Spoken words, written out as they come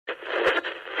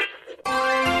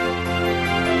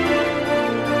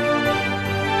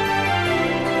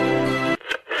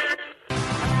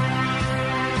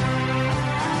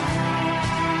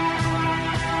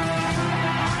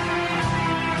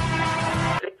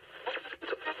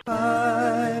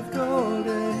5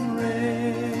 golden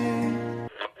rings.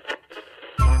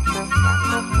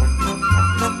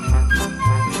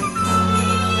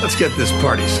 Let's get this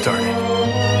party started.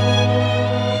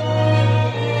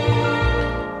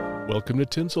 Welcome to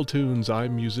Tinsel Tunes.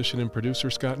 I'm musician and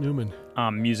producer Scott Newman.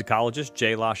 I'm musicologist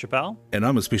Jay LaChapelle. And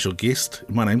I'm a special guest.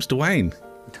 My name's Dwayne.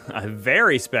 A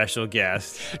very special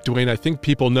guest. Dwayne, I think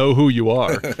people know who you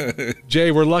are.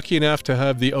 Jay, we're lucky enough to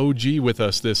have the OG with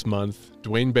us this month.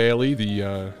 Dwayne Bailey,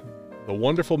 the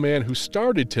wonderful man who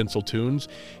started Tinsel Tunes.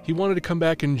 He wanted to come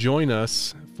back and join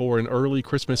us for an early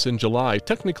Christmas in July.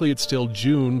 Technically, it's still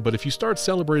June, but if you start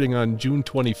celebrating on June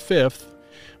 25th,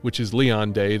 which is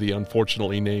Leon Day, the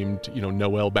unfortunately named,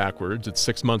 Noel backwards. It's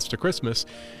 6 months to Christmas.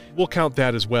 We'll count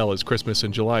that as well as Christmas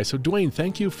in July. So, Dwayne,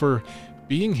 thank you for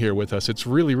being here with us. It's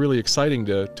really, really exciting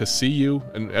to see you,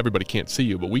 and everybody can't see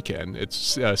you, but we can.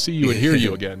 It's see you and hear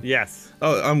you again. Yes.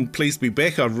 Oh, I'm pleased to be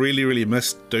back. I've really, really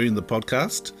missed doing the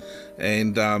podcast.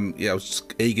 And, I was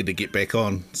just eager to get back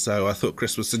on. So I thought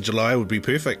Christmas in July would be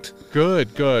perfect.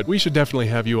 Good. We should definitely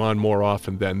have you on more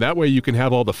often then. That way you can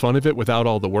have all the fun of it without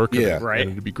all the work of it. Right.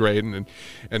 And it'd be great. And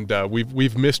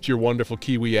we've missed your wonderful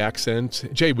Kiwi accent.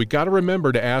 Jay, we got to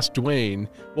remember to ask Dwayne.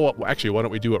 Well, actually, why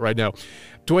don't we do it right now?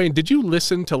 Dwayne, did you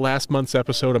listen to last month's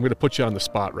episode? I'm going to put you on the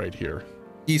spot right here.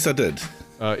 Yes, I did.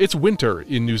 It's winter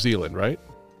in New Zealand, right?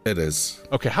 It is.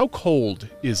 Okay, how cold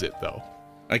is it, though?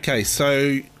 Okay,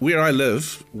 so where I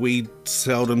live, we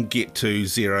seldom get to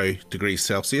 0 degrees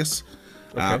Celsius.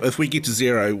 Okay. If we get to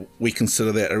 0, we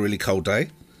consider that a really cold day.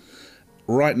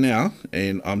 Right now,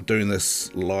 and I'm doing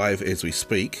this live as we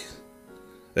speak,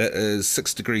 it is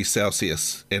 6 degrees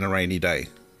Celsius and a rainy day.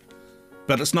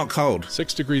 But it's not cold.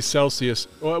 6 degrees Celsius.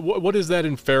 What is that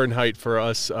in Fahrenheit for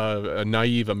us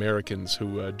naive Americans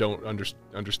who don't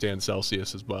understand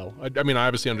Celsius as well? I mean, I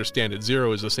obviously understand it.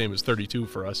 0 is the same as 32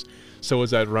 for us. So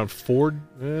is that around 4,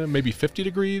 maybe 50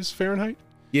 degrees Fahrenheit?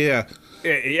 Yeah.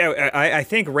 Yeah, I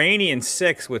think rainy and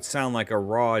 6 would sound like a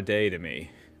raw day to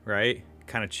me, right?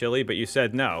 Kind of chilly, but you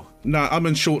said no. No, I'm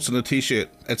in shorts and a t-shirt.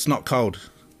 It's not cold.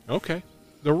 Okay.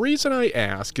 The reason I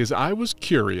ask is I was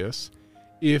curious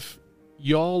if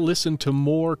y'all listen to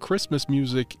more Christmas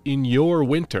music in your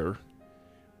winter,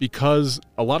 because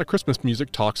a lot of Christmas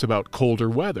music talks about colder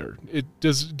weather.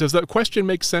 Does that question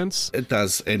make sense? It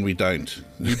does, and we don't.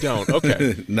 You don't?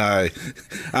 Okay. No.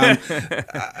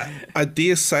 I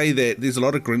dare say that there's a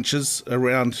lot of Grinches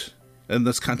around in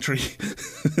this country.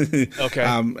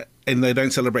 Okay. And they don't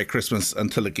celebrate Christmas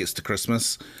until it gets to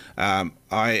Christmas. I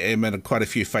am in quite a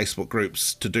few Facebook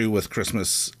groups to do with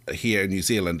Christmas here in New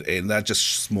Zealand, and they're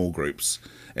just small groups,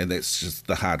 and that's just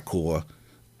the hardcore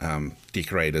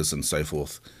decorators and so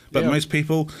forth. But most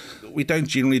people, we don't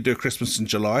generally do Christmas in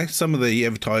July. Some of the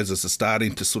advertisers are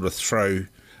starting to sort of throw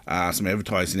some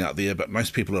advertising out there, but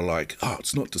most people are like, oh,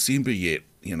 it's not December yet,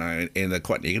 and they're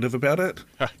quite negative about it.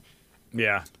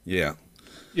 Yeah. Yeah.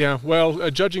 Yeah,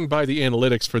 well, judging by the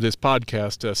analytics for this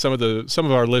podcast, some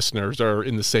of our listeners are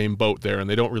in the same boat there, and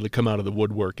they don't really come out of the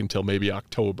woodwork until maybe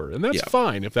October, and that's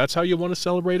fine. If that's how you want to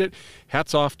celebrate it,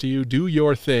 hats off to you. Do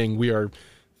your thing. We are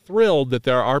thrilled that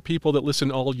there are people that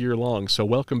listen all year long, so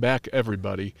welcome back,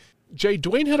 everybody. Jay,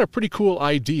 Dwayne had a pretty cool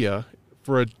idea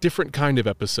for a different kind of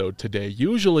episode today.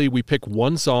 Usually we pick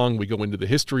one song, we go into the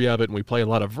history of it, and we play a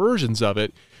lot of versions of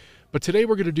it. But today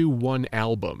we're going to do one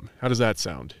album. How does that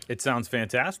sound? It sounds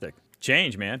fantastic.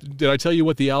 Change, man. Did I tell you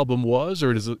what the album was,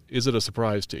 or is it a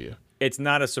surprise to you? It's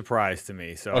not a surprise to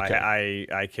me, so Okay.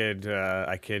 I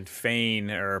could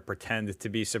feign or pretend to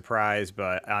be surprised,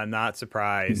 but I'm not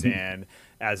surprised. And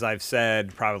as I've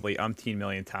said probably umpteen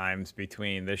million times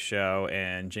between this show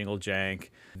and Jingle Jank,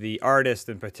 the artist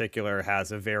in particular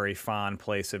has a very fond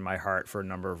place in my heart for a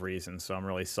number of reasons, so I'm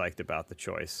really psyched about the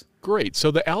choice. Great.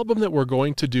 So the album that we're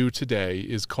going to do today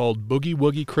is called Boogie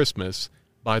Woogie Christmas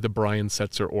by the Brian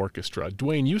Setzer Orchestra.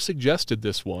 Dwayne, you suggested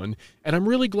this one, and I'm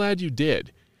really glad you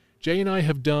did. Jay and I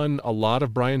have done a lot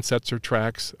of Brian Setzer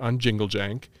tracks on Jingle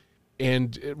Jank,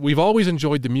 and we've always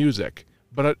enjoyed the music,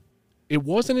 but it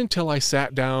wasn't until I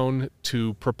sat down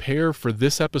to prepare for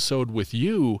this episode with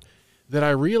you that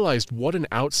I realized what an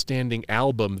outstanding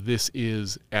album this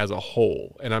is as a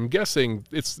whole. And I'm guessing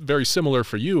it's very similar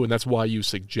for you, and that's why you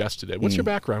suggested it. What's your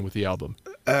background with the album?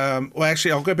 Well,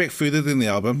 actually, I'll go back further than the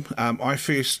album. I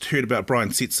first heard about Brian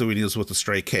Setzer when he was with the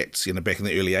Stray Cats, back in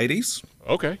the early 80s.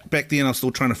 Okay. Back then, I was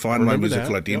still trying to find my Remember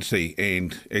musical that, identity,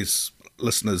 and as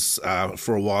listeners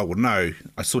for a while will know,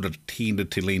 I sort of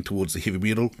tended to lean towards the heavy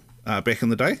metal back in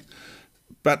the day.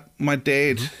 But my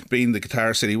dad, being the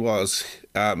guitarist that he was,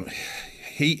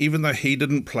 he, even though he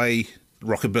didn't play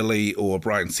rockabilly or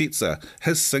Brian Setzer,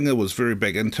 his singer was very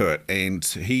big into it, and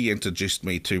he introduced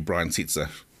me to Brian Setzer,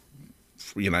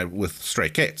 with Stray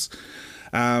Cats.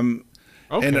 And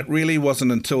it really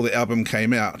wasn't until the album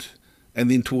came out, and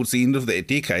then towards the end of that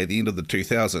decade, the end of the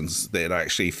 2000s, that I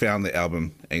actually found the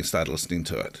album and started listening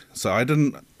to it. So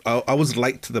I was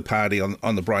late to the party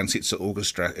on the Brian Setzer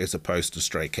Orchestra as opposed to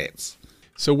Stray Cats.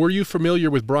 So were you familiar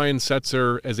with Brian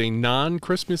Setzer as a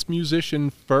non-Christmas musician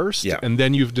first, and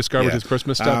then you've discovered his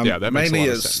Christmas stuff? That makes mainly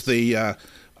a lot of sense.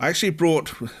 I actually brought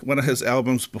one of his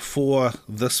albums before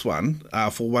this one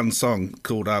for one song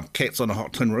called Cats on a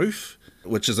Hot Tin Roof,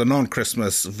 which is a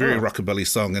non-Christmas, very rockabilly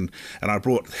song, and I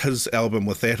brought his album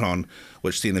with that on,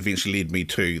 which then eventually led me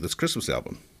to this Christmas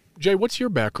album. Jay, what's your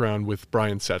background with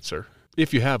Brian Setzer,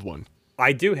 if you have one?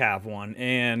 I do have one,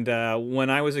 and when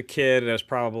I was a kid, I was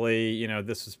probably,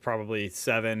 this was probably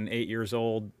 7, 8 years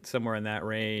old, somewhere in that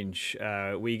range.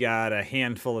 We got a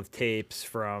handful of tapes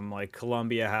from like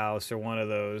Columbia House or one of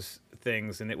those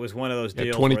things, and it was one of those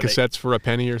deals 20 cassettes for a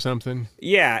penny or something.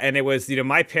 Yeah, and it was,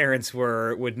 my parents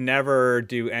would never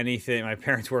do anything. My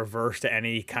parents were averse to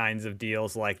any kinds of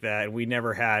deals like that. We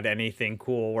never had anything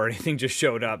cool or anything just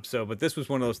showed up. But this was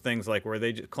one of those things like where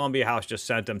Columbia House just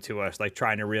sent them to us, like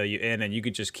trying to reel you in, and you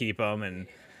could just keep them, and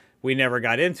we never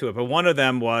got into it. But one of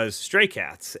them was Stray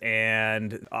Cats,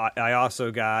 and I also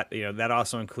got, that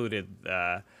also included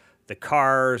the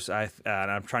Cars. And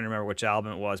I'm trying to remember which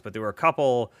album it was, but there were a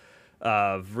couple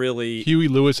of really... Huey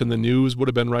Lewis and the News would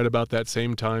have been right about that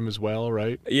same time as well,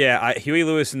 right? Yeah, Huey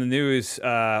Lewis and the News,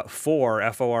 4,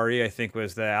 F-O-R-E, I think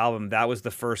was the album. That was the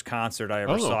first concert I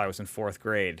ever saw. I was in 4th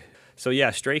grade. So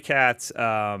yeah, Stray Cats,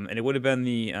 and it would have been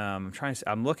the,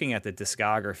 I'm looking at the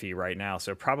discography right now,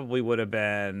 so it probably would have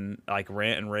been like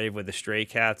Rant and Rave with the Stray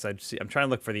Cats. I'm trying to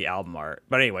look for the album art.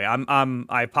 But anyway,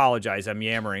 I apologize, I'm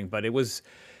yammering, but it was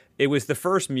the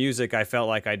first music I felt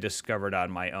like I discovered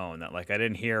on my own, that like I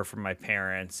didn't hear from my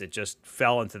parents. It just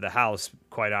fell into the house,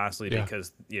 quite honestly,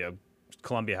 because,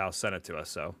 Columbia House sent it to us.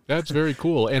 So that's very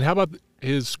cool. And how about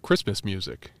his Christmas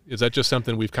music? Is that just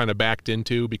something we've kind of backed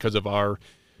into because of our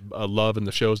love and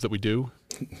the shows that we do?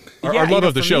 Our love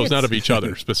of the shows, not of each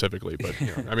other specifically, but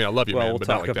I love you, well, man. We'll but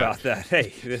talk not like about that.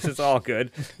 Hey, this is all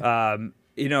good.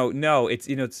 No,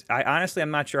 it's I honestly,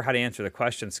 I'm not sure how to answer the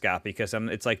question, Scott, because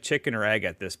it's like chicken or egg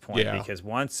at this point. Yeah. Because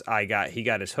once he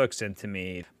got his hooks into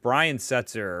me, Brian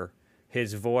Setzer,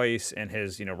 his voice and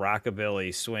his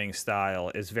rockabilly swing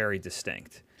style is very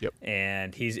distinct. Yep.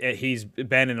 And he's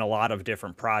been in a lot of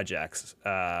different projects,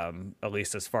 at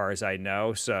least as far as I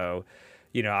know. So,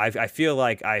 I feel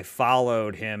like I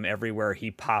followed him everywhere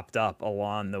he popped up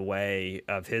along the way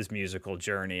of his musical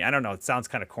journey. I don't know. It sounds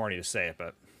kind of corny to say it,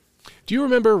 but. Do you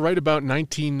remember right about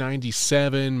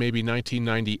 1997, maybe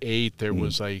 1998, there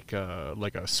was like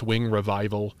a swing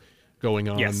revival going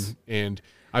on? Yes. And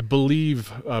I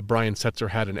believe Brian Setzer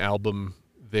had an album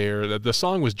there. The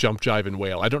song was Jump, Jive, and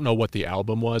Wail. I don't know what the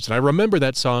album was. And I remember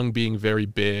that song being very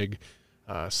big.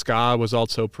 Ska was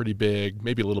also pretty big,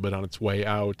 maybe a little bit on its way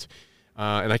out.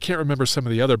 And I can't remember some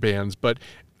of the other bands, but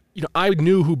I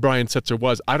knew who Brian Setzer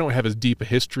was. I don't have as deep a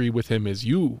history with him as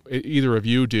either of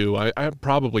you do. I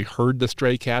probably heard the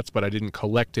Stray Cats, but I didn't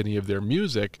collect any of their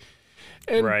music.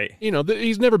 And, right.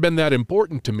 He's never been that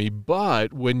important to me.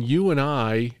 But when you and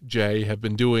I, Jay, have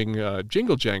been doing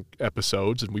Jingle Jank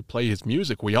episodes and we play his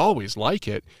music, we always like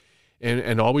it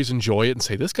and always enjoy it and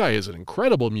say, this guy is an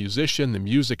incredible musician. The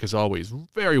music is always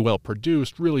very well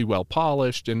produced, really well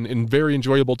polished, and very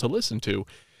enjoyable to listen to.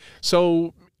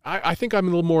 So I think I'm a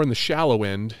little more in the shallow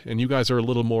end, and you guys are a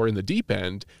little more in the deep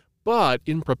end. But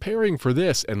in preparing for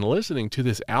this and listening to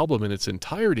this album in its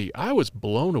entirety, I was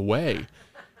blown away.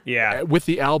 Yeah. With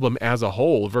the album as a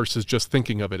whole versus just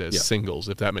thinking of it as singles,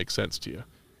 if that makes sense to you.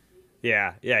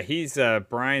 Yeah. He's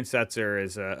Brian Setzer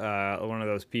is one of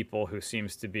those people who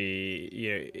seems to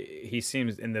be, he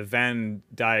seems in the Venn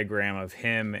diagram of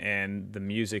him and the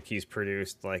music he's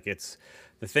produced, like it's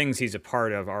the things he's a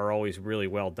part of are always really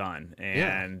well done.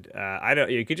 And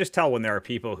you could just tell when there are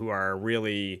people who are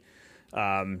really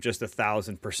just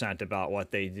 1,000% about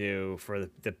what they do for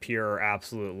the pure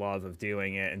absolute love of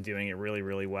doing it and doing it really,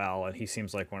 really well. And he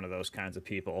seems like one of those kinds of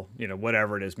people,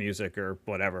 whatever it is, music or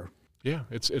whatever. Yeah,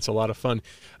 it's a lot of fun.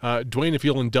 Dwayne, if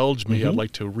you'll indulge me, I'd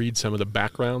like to read some of the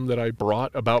background that I brought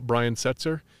about Brian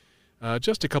Setzer.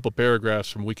 Just a couple paragraphs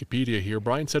from Wikipedia here.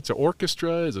 Brian Setzer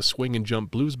Orchestra is a swing and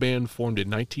jump blues band formed in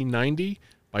 1990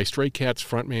 by Stray Cats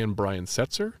frontman Brian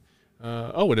Setzer.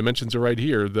 And it mentions it right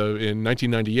here. In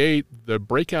 1998, the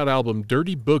breakout album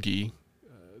Dirty Boogie,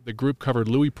 the group covered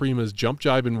Louis Prima's Jump,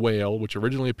 Jive, and Wail, which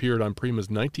originally appeared on Prima's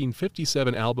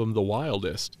 1957 album The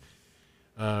Wildest.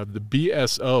 The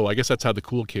BSO, I guess that's how the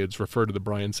cool kids refer to the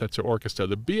Brian Setzer Orchestra.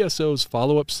 The BSO's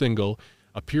follow-up single,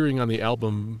 appearing on the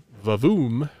album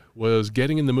Vavoom, was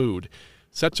Getting in the Mood.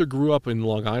 Setzer grew up in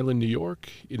Long Island, New York.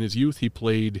 In his youth, he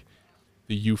played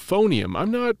the euphonium. I'm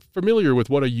not familiar with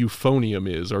what a euphonium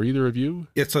is. Are either of you?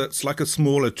 It's like a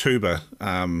smaller tuba,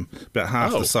 about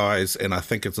half the size, and I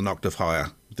think it's an octave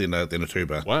higher than a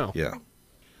tuba. Wow. Yeah.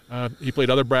 He played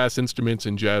other brass instruments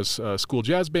in school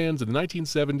jazz bands. In the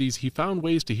 1970s, he found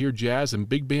ways to hear jazz and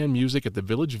big band music at the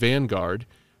Village Vanguard,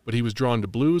 but he was drawn to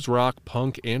blues, rock,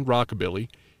 punk, and rockabilly.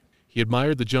 He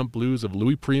admired the jump blues of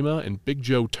Louis Prima and Big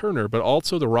Joe Turner, but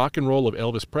also the rock and roll of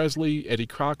Elvis Presley, Eddie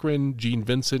Cochran, Gene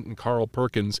Vincent, and Carl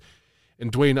Perkins.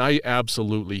 And Dwayne, I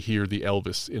absolutely hear the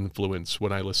Elvis influence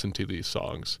when I listen to these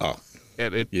songs. Oh,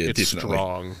 and it's definitely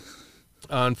strong.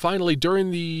 And finally,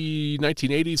 during the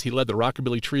 1980s, he led the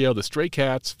rockabilly trio, the Stray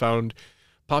Cats, found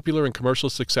popular and commercial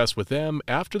success with them.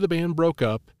 After the band broke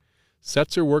up,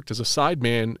 Setzer worked as a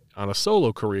sideman on a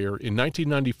solo career. In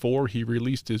 1994, he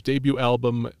released his debut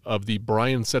album of the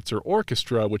Brian Setzer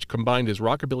Orchestra, which combined his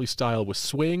rockabilly style with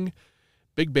swing,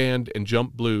 big band, and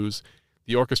jump blues.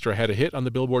 The orchestra had a hit on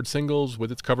the Billboard singles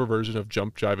with its cover version of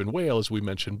Jump, Jive, and Wail, as we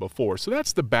mentioned before. So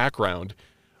that's the background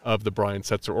of the Brian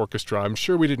Setzer Orchestra. I'm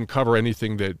sure we didn't cover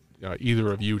anything that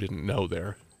either of you didn't know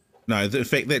there. No, in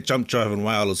fact, that Jump, Jive, and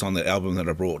Wail is on the album that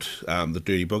I brought, the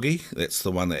Dirty Boogie. That's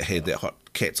the one that had that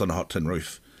Cats on a Hot Tin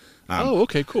Roof.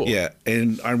 Okay, cool. Yeah,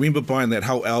 and I remember buying that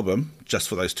whole album just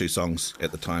for those two songs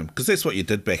at the time, because that's what you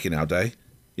did back in our day.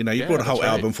 You know, you bought a whole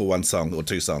album for one song or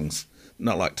two songs,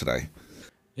 not like today.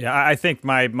 Yeah, I think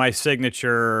my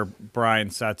signature Brian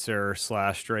Setzer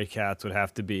 / Stray Cats would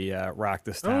have to be Rock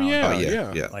This Town. Oh,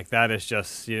 yeah. Like, that is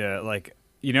just, like,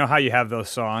 you know how you have those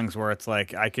songs where it's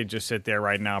like, I could just sit there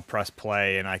right now, press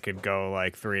play, and I could go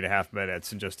like 3.5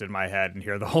 minutes and just in my head and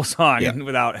hear the whole song and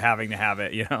without having to have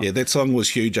it, you know? Yeah, that song was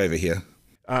huge over here.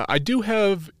 I do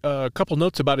have a couple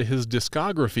notes about his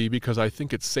discography because I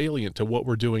think it's salient to what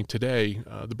we're doing today.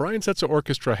 The Brian Setzer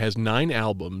Orchestra has 9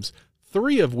 albums,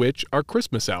 3 of which are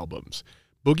Christmas albums.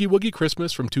 Boogie Woogie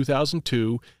Christmas from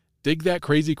 2002, Dig That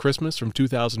Crazy Christmas from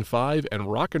 2005,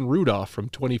 and Rockin' Rudolph from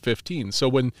 2015. So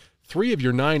when 3 of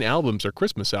your 9 albums are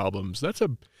Christmas albums, that's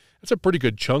a pretty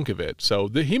good chunk of it. So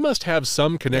he must have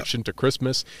some connection to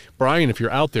Christmas. Brian, if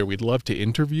you're out there, we'd love to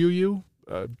interview you.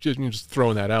 Just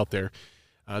throwing that out there.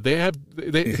 They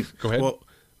go ahead. Well,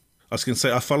 I was going to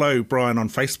say, I follow Brian on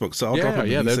Facebook, so I'll drop him a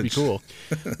that'd message. be cool.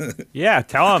 Yeah,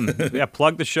 tell him. Yeah,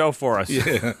 plug the show for us.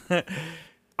 Yeah.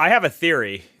 I have a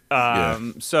theory.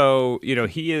 So,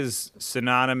 he is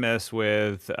synonymous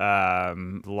with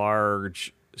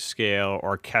large scale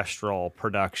orchestral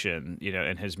production,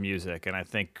 in his music. And I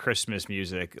think Christmas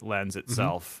music lends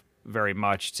itself very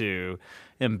much to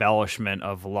embellishment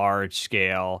of large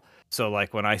scale. So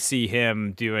like when I see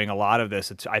him doing a lot of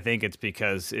this, I think it's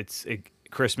because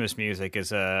Christmas music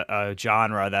is a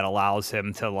genre that allows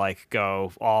him to like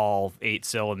go all 8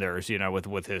 cylinders,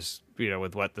 with his,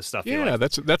 with what the stuff. Yeah,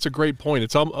 that's a great point.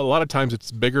 It's a lot of times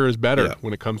it's bigger is better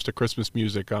when it comes to Christmas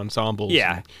music ensembles.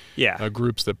 And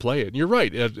groups that play it. And you're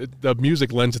right. The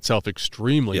music lends itself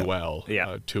extremely well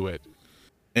to it.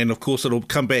 And of course, it'll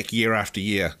come back year after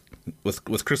year.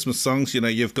 With Christmas songs,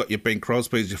 you've got your Bing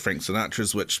Crosby's, your Frank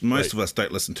Sinatra's, which most of us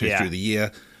don't listen to through the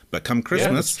year. But come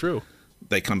Christmas, that's true.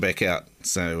 They come back out.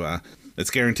 So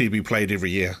it's guaranteed to be played every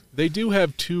year. They do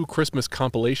have 2 Christmas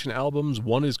compilation albums.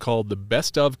 One is called the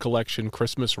Best Of Collection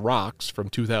Christmas Rocks from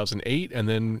 2008, and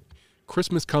then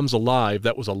Christmas Comes Alive.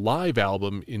 That was a live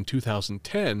album in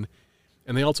 2010.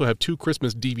 And they also have 2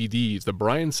 Christmas DVDs, the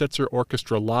Brian Setzer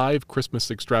Orchestra Live Christmas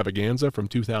Extravaganza from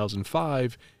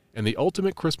 2005, and the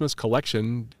Ultimate Christmas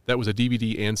Collection, that was a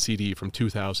DVD and CD from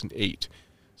 2008.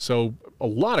 So a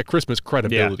lot of Christmas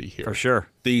credibility here. For sure.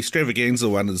 The Extravaganza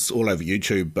one is all over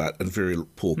YouTube, but in very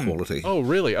poor quality. Oh,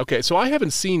 really? Okay, so I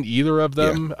haven't seen either of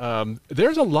them. Yeah.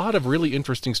 There's a lot of really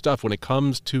interesting stuff when it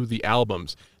comes to the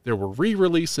albums. There were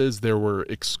re-releases, there were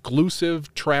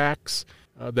exclusive tracks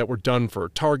that were done for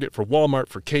Target, for Walmart,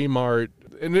 for Kmart.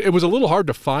 And it was a little hard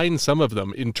to find some of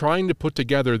them. In trying to put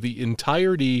together the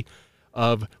entirety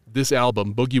of this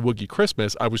album, Boogie Woogie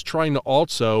Christmas, I was trying to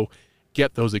also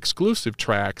get those exclusive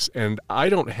tracks, and I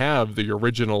don't have the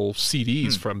original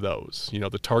CDs from those.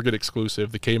 The Target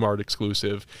exclusive, the Kmart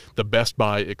exclusive, the Best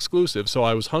Buy exclusive. So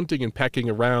I was hunting and pecking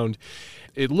around.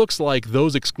 It looks like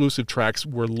those exclusive tracks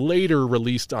were later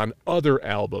released on other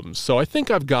albums. So I think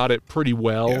I've got it pretty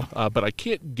well, but I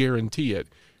can't guarantee it.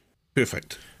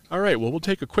 Perfect. All right, well, we'll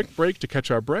take a quick break to catch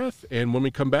our breath, and when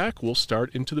we come back, we'll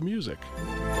start into the music.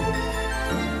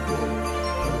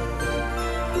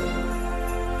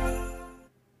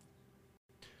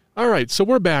 All right, so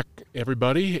we're back,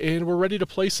 everybody, and we're ready to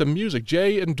play some music.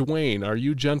 Jay and Dwayne, are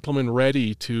you gentlemen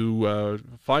ready to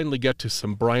finally get to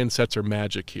some Brian Setzer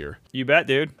magic here? You bet,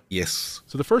 dude. Yes.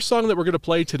 So the first song that we're going to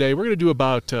play today, we're going to do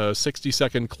about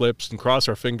 60-second clips and cross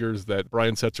our fingers that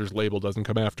Brian Setzer's label doesn't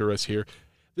come after us here.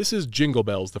 This is Jingle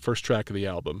Bells, the first track of the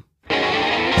album.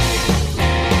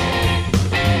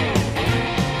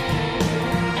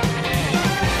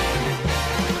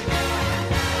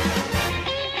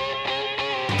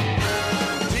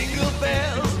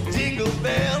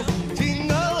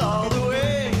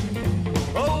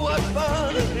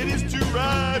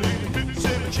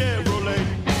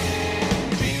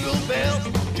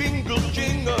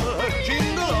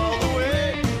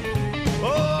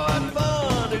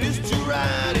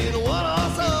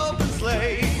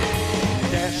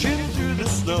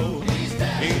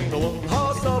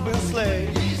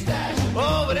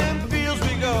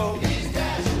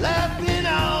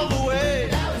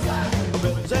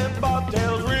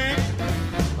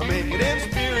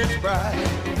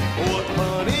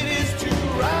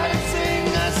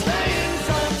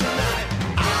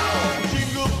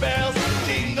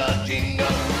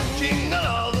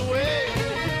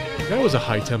 That was a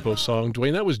high-tempo song,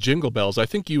 Dwayne. That was Jingle Bells. I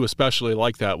think you especially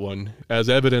like that one, as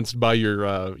evidenced by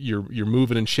your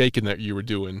moving and shaking that you were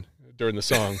doing during the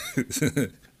song.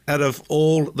 Out of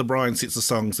all the Brian Setzer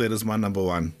songs, that is my number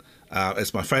one.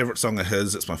 It's my favourite song of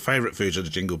his. It's my favourite version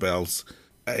of Jingle Bells.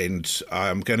 And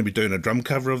I'm going to be doing a drum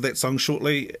cover of that song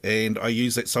shortly, and I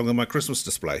use that song in my Christmas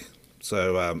display.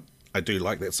 So I do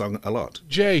like that song a lot.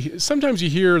 Jay, sometimes you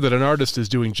hear that an artist is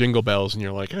doing Jingle Bells, and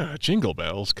you're like, Jingle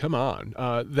Bells, come on.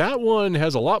 That one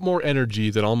has a lot more energy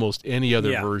than almost any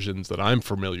other versions that I'm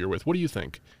familiar with. What do you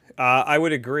think? I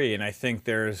would agree, and I think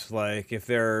there's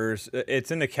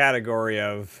it's in the category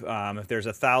of if there's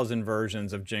 1,000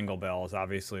 versions of Jingle Bells,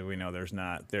 obviously we know there's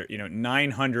not.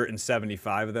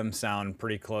 975 of them sound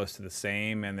pretty close to the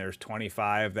same, and there's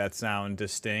 25 that sound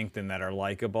distinct and that are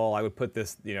likable. I would put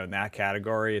this, in that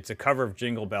category. It's a cover of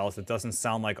Jingle Bells that doesn't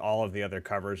sound like all of the other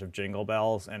covers of Jingle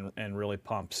Bells, and really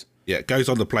pumps. Yeah, it goes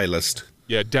on the playlist.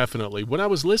 Yeah, definitely. When I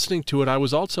was listening to it, I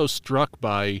was also struck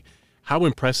by how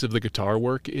impressive the guitar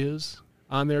work is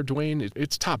on there, Dwayne.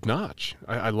 It's top notch.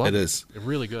 I love it. It is. It's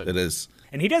really good. It is.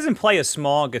 And he doesn't play a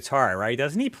small guitar, right?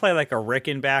 Doesn't he play like a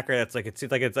Rickenbacker that's like it's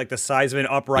like the size of an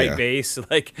upright bass?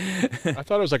 Like I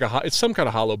thought it was it's some kind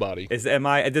of hollow body. Does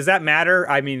that matter?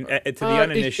 I mean, to the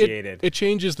uninitiated, it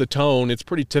changes the tone. It's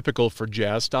pretty typical for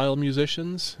jazz style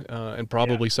musicians, and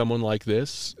probably someone like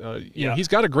this. He's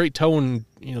got a great tone,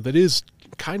 that is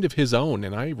kind of his own,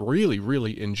 and I really,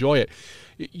 really enjoy it.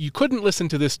 You couldn't listen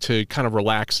to this to kind of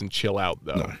relax and chill out,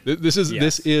 though. No. This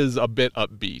is a bit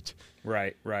upbeat.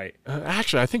 Right.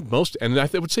 Actually, I think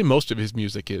I would say most of his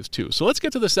music is, too. So let's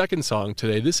get to the second song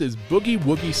today. This is Boogie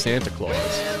Woogie Santa Claus.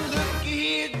 Well, look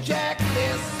here, Jack,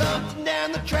 there's something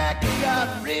down the track. He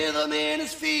got rhythm in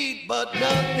his feet, but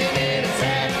nothing in his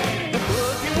hat. The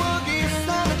Boogie Woogie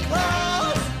Santa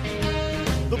Claus.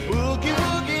 The Boogie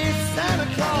Woogie Santa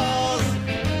Claus.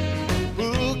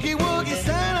 Boogie Woogie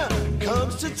Santa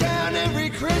comes to town every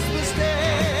Christmas Day.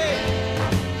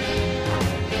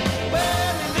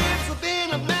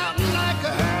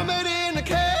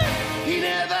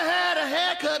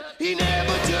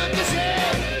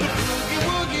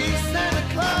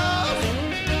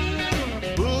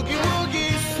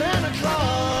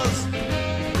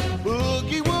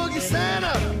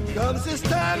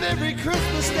 Every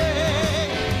Christmas Day.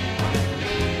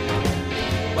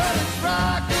 Well, it's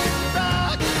rock,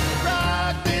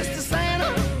 Mr.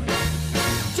 Santa.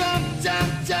 Jump,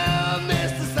 jump, jump,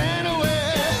 Mr. Santa.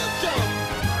 Well, jump.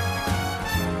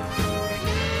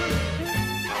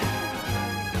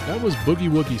 That was Boogie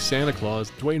Woogie Santa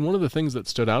Claus. Dwayne, one of the things that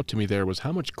stood out to me there was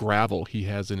how much gravel he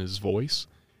has in his voice.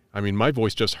 I mean, my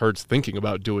voice just hurts thinking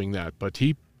about doing that, but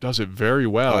he does it very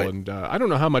well, and I don't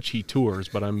know how much he tours,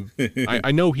 but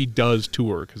I know he does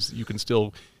tour because you can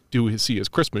still see his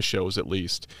Christmas shows at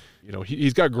least.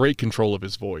 He's got great control of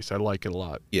his voice. I like it a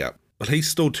lot. Yeah, but he's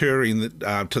still touring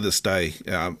to this day,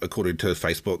 according to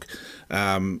Facebook.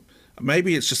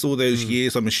 Maybe it's just all those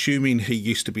years. I'm assuming he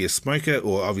used to be a smoker,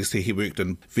 or obviously he worked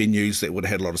in venues that would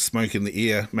have had a lot of smoke in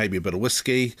the air, maybe a bit of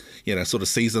whiskey, sort of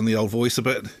season the old voice a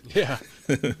bit. Yeah.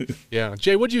 Yeah.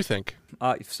 Jay, what do you think?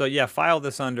 So yeah, file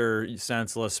this under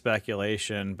senseless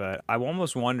speculation, but I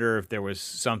almost wonder if there was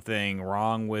something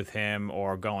wrong with him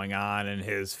or going on in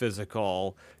his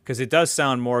physical, because it does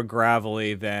sound more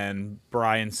gravelly than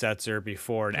Brian Setzer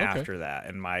before and after that,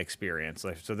 in my experience.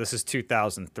 Like, so this is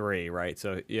 2003, right?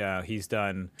 So yeah, he's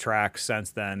done tracks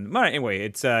since then. But anyway,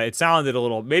 it sounded a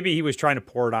little. Maybe he was trying to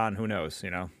pour it on. Who knows? You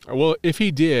know. Well, if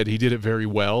he did it very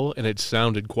well, and it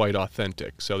sounded quite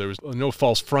authentic. So there was no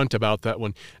false front about that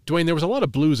one. Dwayne, there was a lot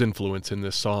of blues influence in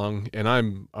this song, and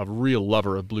I'm a real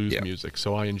lover of blues music,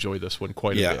 so I enjoy this one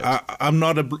quite a bit.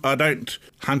 I don't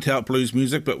hunt out blues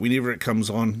music, but whenever it comes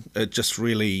on, it just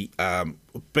really,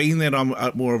 being that I'm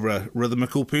more of a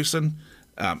rhythmical person,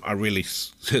 I really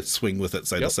swing with it,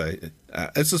 so to say.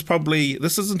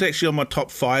 This isn't actually on my top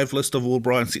 5 list of all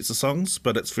Brian Setzer songs,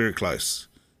 but it's very close.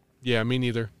 Yeah, me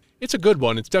neither. It's a good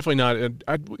one. It's definitely not.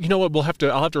 You know what? I'll have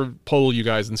to poll you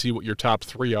guys and see what your top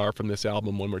 3 are from this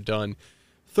album when we're done.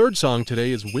 Third song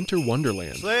today is Winter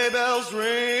Wonderland. Sleigh bells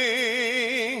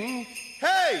ring.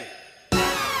 Hey,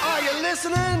 are you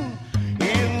listening?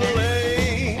 In the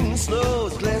lane,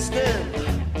 snow's glistening.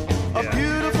 A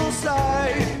beautiful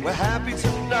sight. We're happy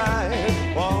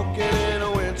tonight, walking in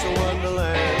a winter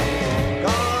wonderland.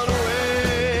 Gone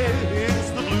away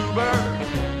is the bluebird.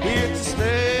 Here to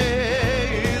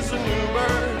stay is a new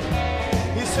bird.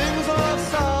 He sings a love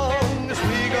song as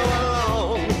we go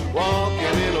along,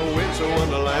 walking in a winter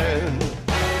wonderland.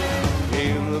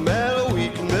 In the meadow we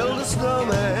can build a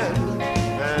snowman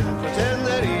and pretend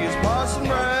that he's Parson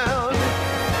Brown.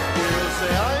 We'll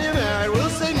say, are you married? We'll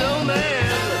say, no, man.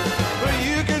 But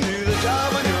you can do the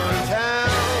job when you're in town.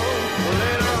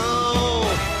 Later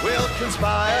on, we'll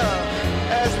conspire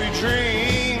as we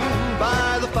dream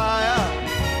by the fire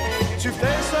to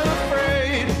face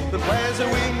unafraid the plans that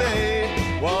we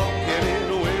made, walking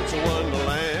in a winter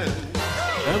wonderland.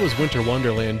 That was Winter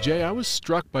Wonderland. Jay, I was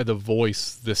struck by the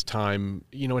voice this time.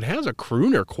 You know, it has a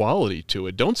crooner quality to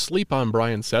it. Don't sleep on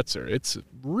Brian Setzer. It's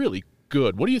really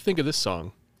good. What do you think of this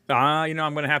song? I'm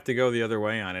going to have to go the other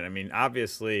way on it. I mean,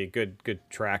 obviously, good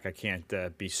track. I can't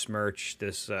besmirch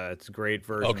this. It's a great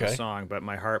version of the song, but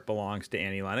my heart belongs to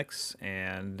Annie Lennox,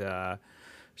 and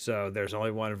so there's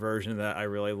only one version that I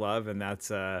really love, and that's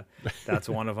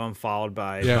one of them, followed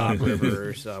by Bob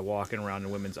Rivers walking around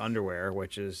in women's underwear,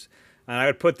 which is. And I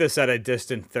would put this at a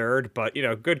distant third, but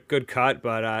good cut.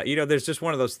 But there's just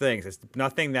one of those things. It's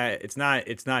nothing that it's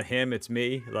not him. It's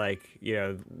me. Like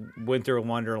Winter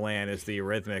Wonderland is the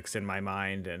Eurythmics in my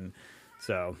mind, and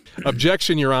so.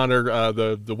 Objection, Your Honor.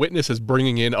 The witness is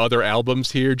bringing in other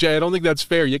albums here. Jay, I don't think that's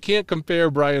fair. You can't compare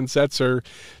Brian Setzer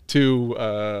to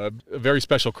A Very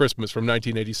Special Christmas from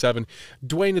 1987.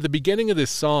 Dwayne, at the beginning of this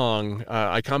song,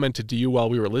 I commented to you while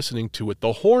we were listening to it,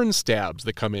 the horn stabs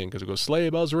that come in, because it goes sleigh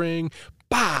bells ring,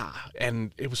 bah,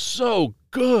 and it was so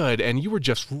good, and you were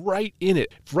just right in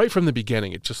it right from the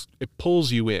beginning. It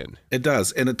pulls you in. It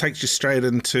does, and it takes you straight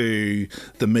into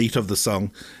the meat of the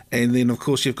song, and then of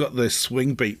course you've got the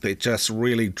swing beat that just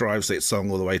really drives that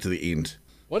song all the way to the end.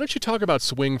 Why don't you talk about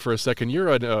swing for a second? You're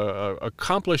an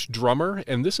accomplished drummer,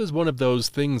 and this is one of those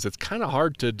things that's kind of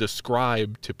hard to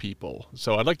describe to people.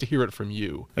 So I'd like to hear it from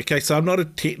you. Okay, so I'm not a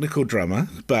technical drummer,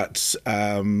 but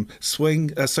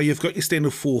swing. So you've got your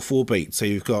standard 4/4 beat. So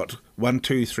you've got 1,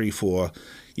 2, 3, 4.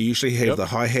 You usually have the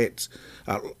hi-hat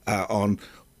on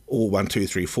all 1, 2,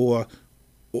 3, 4.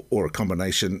 Or a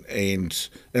combination, and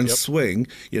in swing,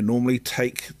 you normally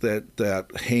take the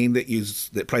hand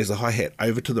that plays the hi-hat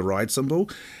over to the ride cymbal,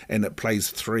 and it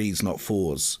plays 3s, not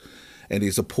 4s. And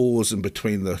there's a pause in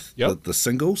between the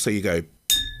single, so you go,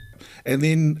 and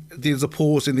then there's a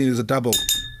pause, and then there's a double.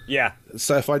 Yeah.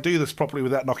 So if I do this properly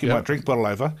without knocking my drink bottle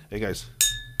over, it goes.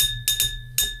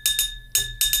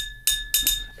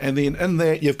 And then in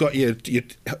there, you've got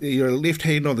your left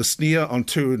hand on the snare on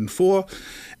 2 and 4.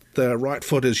 The right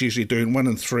foot is usually doing 1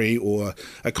 and 3, or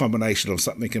a combination of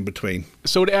something in between.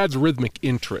 So it adds rhythmic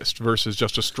interest versus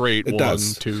just a straight 1,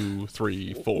 2,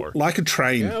 3, 4. Like a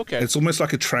train. Yeah, okay. It's almost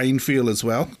like a train feel as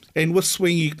well. And with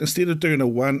swing, instead of doing a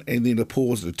 1 and then a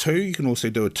pause and a 2, you can also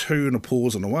do a 2 and a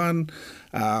pause and a 1.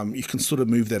 You can sort of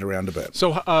move that around a bit.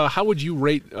 So how would you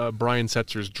rate Brian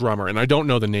Setzer's drummer? And I don't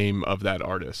know the name of that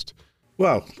artist.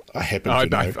 Well, I happen to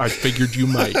know. I figured you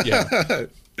might, yeah.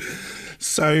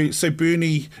 So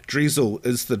Bernie Driesel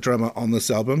is the drummer on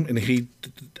this album, and he,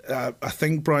 I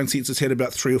think Brian Setzer's had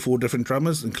about 3 or 4 different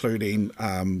drummers, including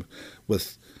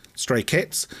with Stray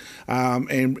Cats,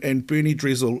 and Bernie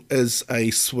Driesel is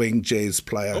a swing jazz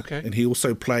player, and he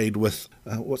also played with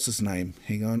what's his name?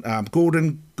 Hang on,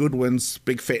 Gordon Goodwin's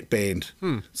Big Fat Band.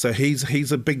 So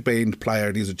he's a big band player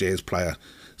and he's a jazz player.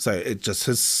 So it just,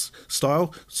 his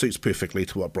style suits perfectly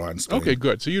to what Brian's doing. Okay,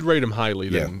 good. So you'd rate him highly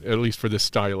then, at least for this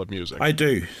style of music. I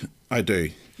do.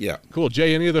 Yeah. Cool.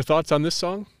 Jay, any other thoughts on this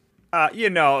song?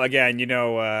 Again,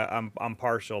 I'm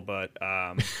partial, but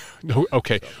No.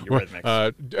 Okay.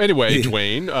 Eurythmics. Anyway,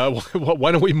 Dwayne,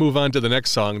 why don't we move on to the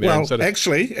next song? There Well, instead of...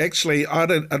 actually,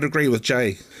 I'd agree with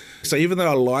Jay. So even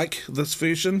though I like this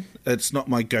version, it's not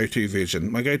my go-to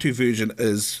version. My go-to version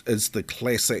is the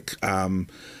classic.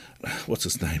 What's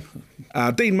his name?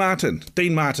 Dean Martin.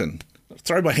 Dean Martin.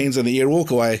 Throw my hands in the air, walk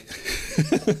away.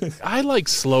 I like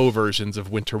slow versions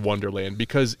of Winter Wonderland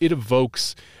because it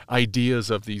evokes ideas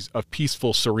of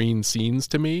peaceful, serene scenes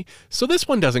to me. So this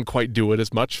one doesn't quite do it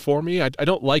as much for me. I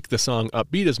don't like the song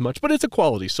upbeat as much, but it's a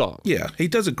quality song. Yeah, he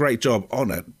does a great job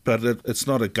on it, but it's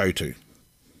not a go-to.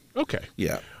 Okay.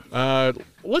 Yeah.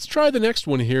 Let's try the next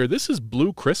one here. This is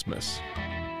Blue Christmas.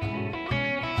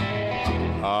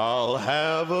 I'll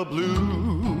have a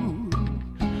blue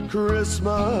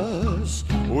Christmas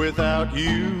without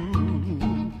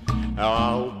you.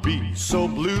 I'll be so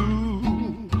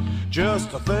blue just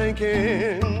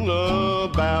thinking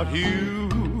about you.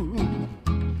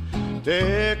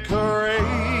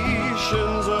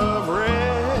 Decorations of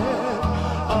red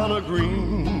on a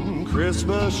green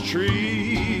Christmas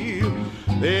tree.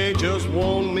 They just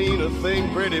won't mean a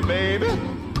thing, pretty baby,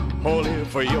 only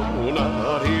if you're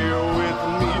not here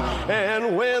with me.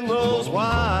 And when those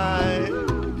white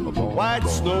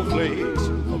snowflakes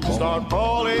start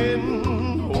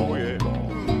falling, oh yeah,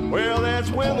 well that's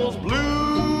when those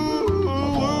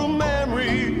blue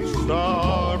memories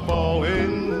start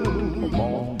falling.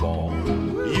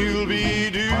 You'll be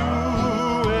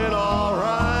doing all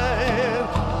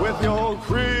right with your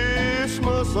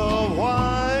Christmas of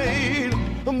white,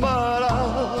 but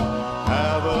I'll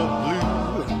have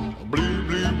a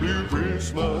blue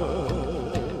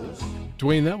Christmas.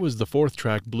 Dwayne, that was the fourth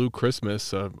track, Blue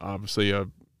Christmas. Obviously, a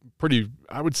pretty,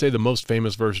 I would say the most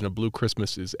famous version of Blue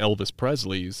Christmas is Elvis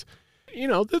Presley's. You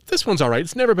know, this one's all right.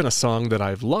 It's never been a song that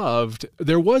I've loved.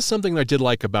 There was something I did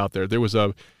like about there. There was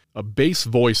a bass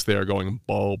voice there going,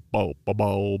 bo, bo, bo,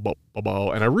 bo, bo, bo,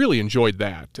 bo, and I really enjoyed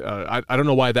that. I don't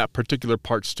know why that particular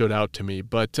part stood out to me,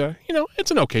 but, it's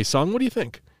an okay song. What do you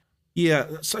think? Yeah,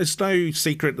 so it's no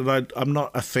secret that I'm not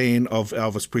a fan of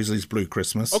Elvis Presley's Blue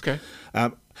Christmas. Okay.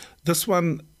 This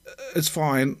one is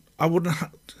fine. I wouldn't.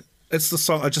 It's the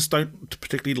song. I just don't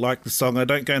particularly like the song. I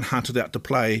don't go and hunt it out to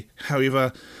play.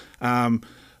 However, I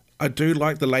do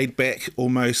like the laid back,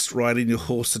 almost riding your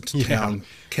horse into town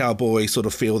cowboy sort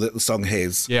of feel that the song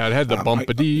has. Yeah, it had the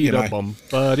bump-a-dee-da,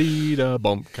 bump-a-dee-da,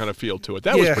 bump kind of feel to it.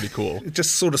 That was pretty cool. It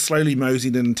just sort of slowly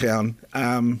moseyed in town.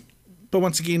 But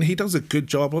once again, he does a good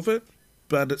job of it,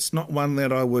 but it's not one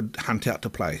that I would hunt out to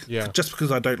play. Yeah. Just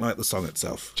because I don't like the song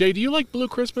itself. Jay, do you like Blue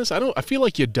Christmas? I feel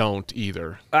like you don't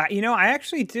either. I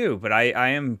actually do, but I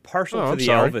am partial to the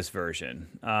Elvis version.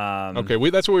 Okay,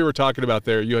 that's what we were talking about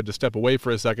there. You had to step away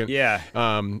for a second. Yeah.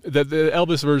 The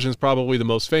Elvis version is probably the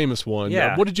most famous one.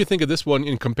 Yeah. What did you think of this one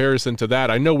in comparison to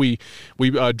that? I know we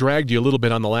dragged you a little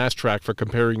bit on the last track for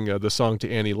comparing the song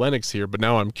to Annie Lennox here, but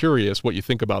now I'm curious what you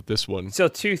think about this one. So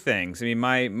two things. I mean,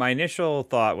 my initial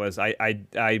thought was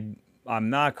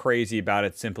I'm not crazy about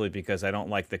it simply because I don't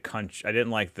like the I didn't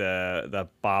like the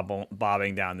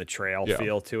bobbing down the trail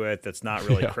feel to it. That's not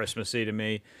really Christmassy to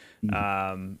me.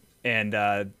 And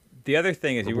the other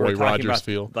thing is, you were talking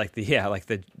about like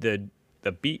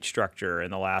the beat structure in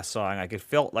the last song. Like it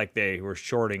felt like they were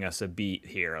shorting us a beat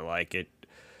here. Like it.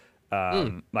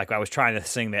 Like I was trying to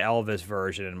sing the Elvis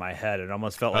version in my head. It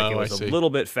almost felt like it was a little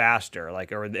bit faster,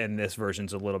 and this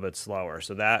version's a little bit slower.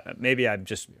 So that maybe I'm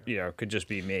just, could just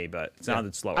be me, but it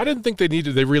sounded slower. I didn't think they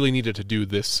really needed to do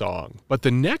this song. But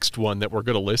the next one that we're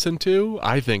going to listen to,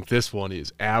 I think this one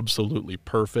is absolutely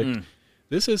perfect.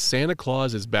 This is Santa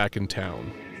Claus is Back in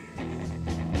Town.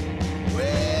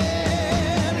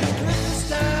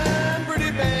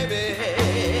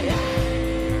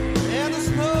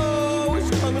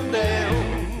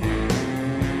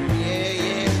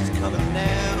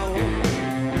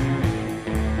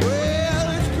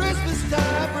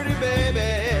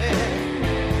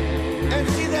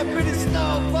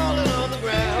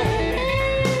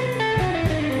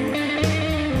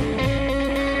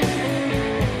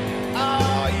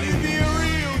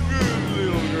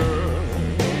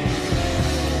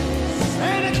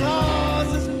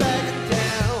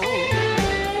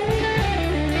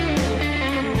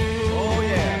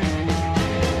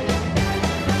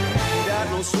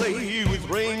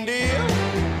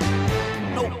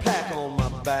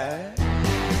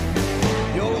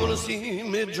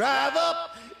 Drive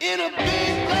up in a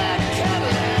big black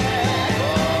Cadillac.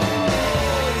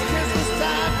 Oh, it's Christmas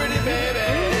time, pretty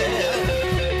baby.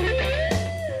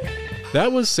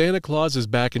 That was Santa Claus is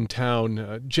Back in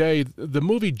Town. Jay, the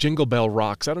movie Jingle Bell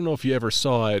Rocks, I don't know if you ever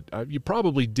saw it. You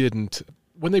probably didn't.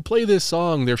 When they play this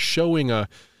song, they're showing a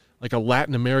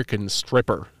Latin American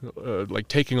stripper, like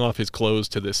taking off his clothes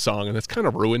to this song, and that's kind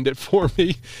of ruined it for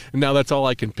me. And now that's all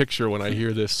I can picture when I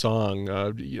hear this song.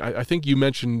 I think you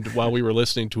mentioned while we were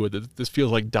listening to it that this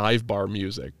feels like dive bar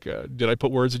music. Did I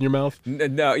put words in your mouth?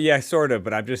 No, yeah, sort of,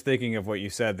 but I'm just thinking of what you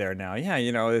said there now. Yeah,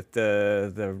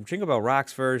 the Jingle Bell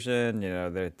Rocks version,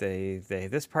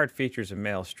 this part features a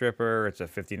male stripper. It's a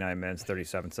 59 minutes,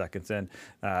 37 seconds in.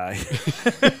 You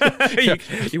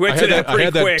went to that pretty quick. I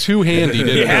had that too handy,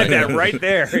 didn't I? That right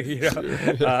there,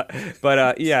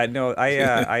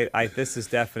 this is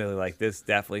definitely like this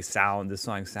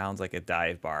song sounds like a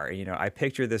dive bar. I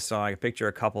picture this song. I picture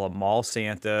a couple of mall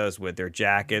Santas with their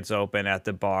jackets open at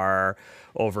the bar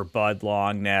over Bud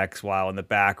Long necks, while in the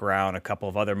background a couple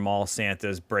of other mall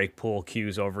Santas break pool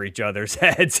cues over each other's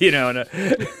heads. And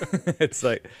it's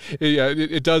like, yeah,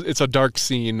 it does. It's a dark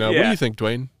scene. What do you think,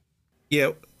 Dwayne?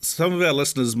 Yeah, some of our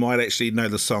listeners might actually know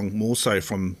the song more so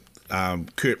from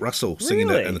Kurt Russell singing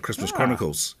it in the Christmas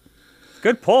Chronicles.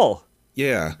 Good pull.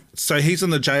 Yeah. So he's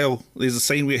in the jail. There's a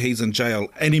scene where he's in jail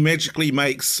and he magically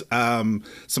makes some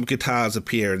guitars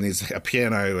appear, and there's a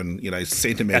piano and,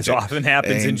 Santa magic. As often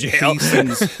happens in jail. He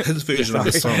sings his version of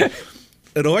the song.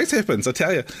 It always happens, I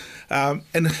tell you.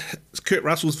 And Kurt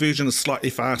Russell's version is slightly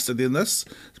faster than this,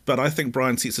 but I think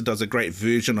Brian Setzer does a great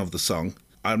version of the song.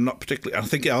 I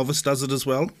think Elvis does it as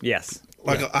well. Yes.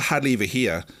 I hardly ever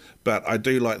hear, but I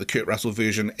do like the Kurt Russell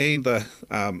version, and the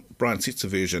Brian Setzer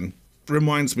version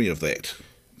reminds me of that.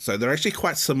 So they're actually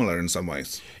quite similar in some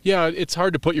ways. Yeah, it's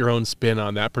hard to put your own spin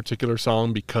on that particular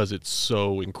song because it's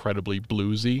so incredibly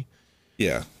bluesy.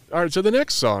 Yeah. All right, so the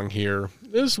next song here,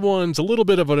 this one's a little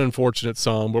bit of an unfortunate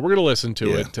song, but we're going to listen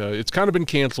to it. It's kind of been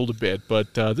canceled a bit,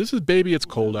 but this is Baby It's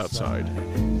Cold Outside.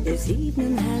 This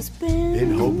evening has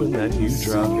been hoping that you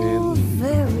drop in.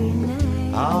 Very nice.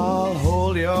 I'll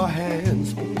hold your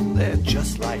hands, they're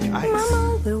just like ice. My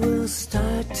mother will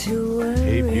start to worry.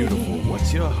 Hey, beautiful,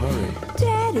 what's your hurry?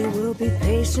 Daddy will be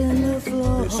pacing the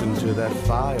floor. Listen to that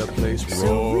fireplace roar.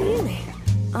 So really,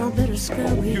 I better scurry.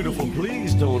 Oh, beautiful,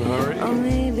 please don't hurry. Or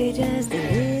maybe just a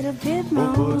little bit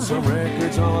more. We'll put some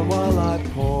records on while I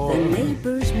pour. The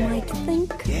neighbors might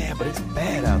think, yeah, but it's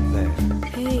bad out there.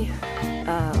 hey,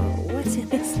 what's in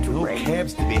this No drink?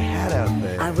 cabs to be had out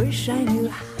there. I wish I knew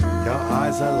how. Your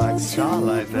eyes are like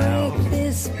starlight to now. break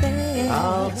this spell.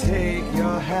 I'll take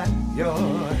your hat, your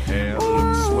hair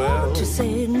looks swell. To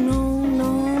say no,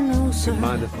 no, no, sir.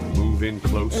 Mind if I move in At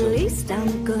closer? least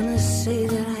I'm gonna say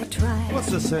that I tried.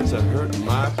 What's the sense of hurting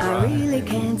my I pride? really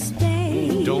can't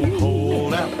stay. Don't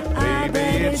hold out, I baby,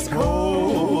 bet it's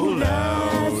cold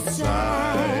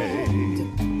outside.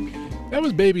 That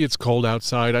was Baby It's Cold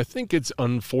Outside. I think it's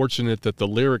unfortunate that the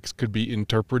lyrics could be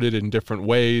interpreted in different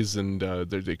ways, and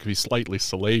they could be slightly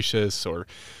salacious or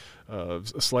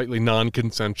slightly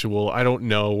non-consensual. I don't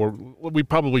know. We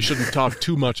probably shouldn't talk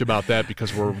too much about that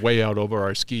because we're way out over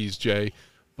our skis, Jay.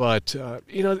 But,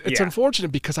 it's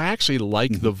unfortunate because I actually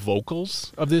like the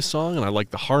vocals of this song, and I like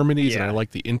the harmonies, and I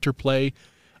like the interplay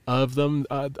of them.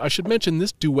 I should mention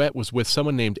this duet was with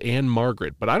someone named Anne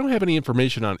Margaret, but I don't have any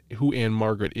information on who Anne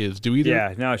Margaret is. Do either?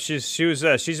 Yeah, no, she's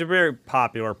a very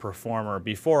popular performer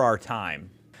before our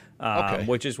time. Okay.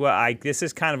 Which is what this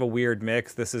is kind of a weird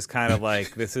mix. This is kind of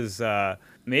like,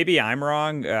 maybe I'm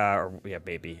wrong.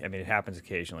 Maybe. I mean, it happens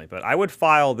occasionally, but I would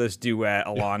file this duet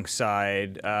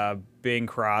alongside Bing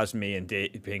Crosby and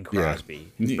Bing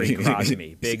Crosby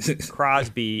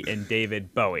and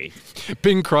David Bowie.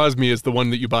 Bing Crosby is the one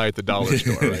that you buy at the dollar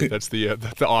store, right? That's the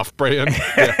off-brand.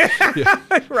 Yeah.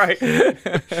 Right.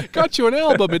 Got you an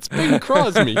album. It's Bing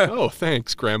Crosby. Oh,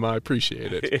 thanks, Grandma. I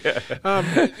appreciate it.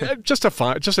 Yeah. Just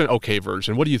an okay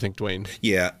version. What do you think, Dwayne?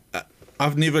 Yeah.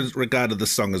 I've never regarded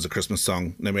this song as a Christmas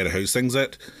song, no matter who sings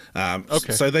it.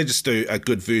 Okay. So they just do a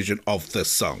good version of this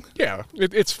song. Yeah,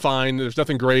 it's fine. There's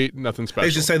nothing great, nothing special.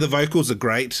 As you say, the vocals are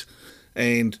great,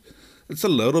 and it's a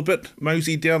little bit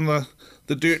mosey down the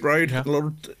dirt road a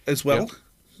little as well.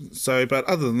 Yeah. So, but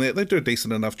other than that, they do a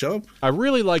decent enough job. I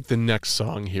really like the next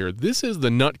song here. This is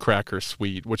the Nutcracker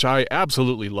Suite, which I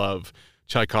absolutely love.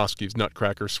 Tchaikovsky's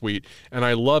Nutcracker Suite, and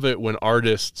I love it when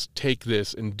artists take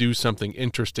this and do something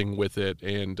interesting with it,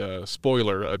 and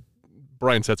spoiler,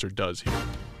 Brian Setzer does here.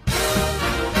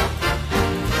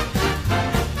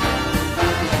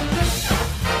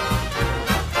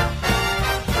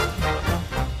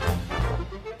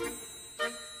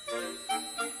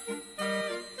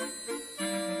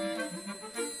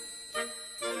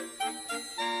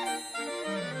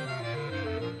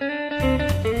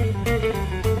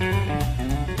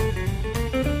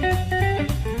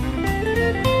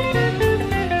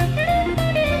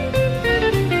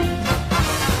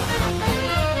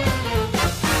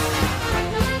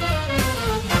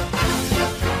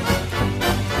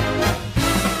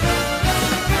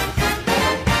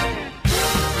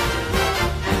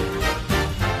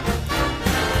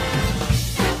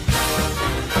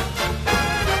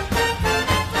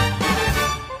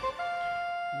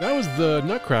 the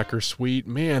Nutcracker Suite,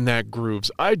 man, that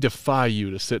grooves. I defy you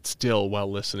to sit still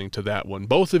while listening to that one.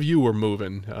 Both of you were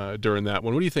moving during that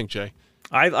one. What do you think, Jay?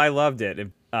 I loved it.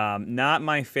 Not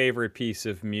my favorite piece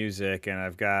of music, and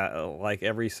I've got like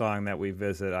every song that we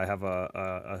visit, I have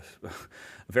a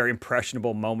very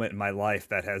impressionable moment in my life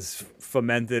that has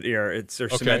cemented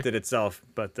itself.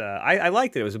 But I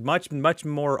liked it. It was a much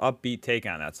more upbeat take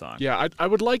on that song. Yeah, I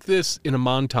would like this in a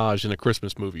montage in a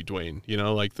Christmas movie, Dwayne. You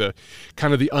know, like the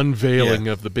kind of the unveiling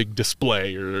of the big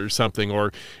display or something,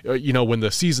 or you know, when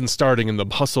the season's starting and the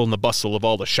hustle and the bustle of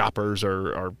all the shoppers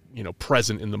are you know,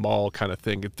 present in the mall kind of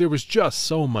thing. There was just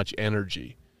so much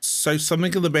energy. So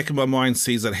something in the back of my mind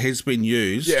says it has been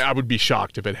used. Yeah, I would be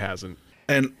shocked if it hasn't.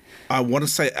 And I want to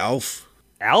say Alf.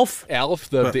 Alf? Alf,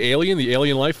 the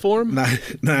alien life form? No,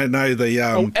 the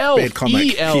Elf, bad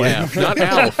comic. ELF, not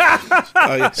Alf.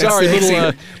 Oh, yeah. Sorry,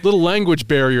 little language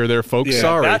barrier there, folks. Yeah.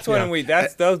 Sorry. That's when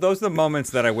those are the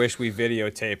moments that I wish we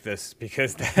videotaped this,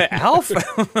 because Alf.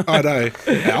 I know.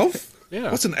 Alf? Yeah.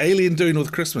 What's an alien doing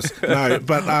with Christmas? No,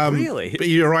 but Really? But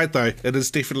you're right though. It is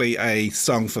definitely a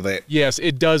song for that. Yes,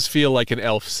 it does feel like an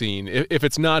Elf scene. If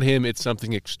it's not him, it's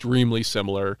something extremely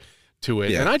similar to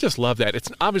it. Yeah. And I just love that. It's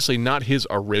obviously not his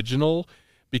original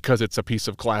because it's a piece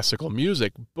of classical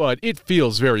music, but it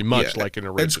feels very much like an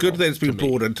original. It's good that it's been to me.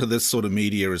 brought into this sort of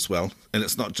media as well. And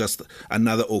it's not just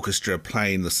another orchestra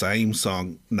playing the same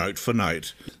song note for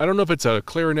note. I don't know if it's a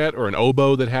clarinet or an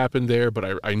oboe that happened there,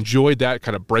 but I enjoyed that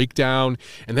kind of breakdown.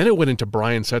 And then it went into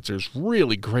Brian Setzer's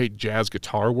really great jazz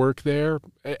guitar work there.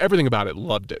 Everything about it,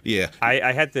 loved it. Yeah.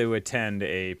 I had to attend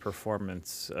a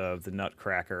performance of the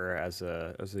Nutcracker as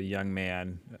a young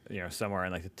man, you know, somewhere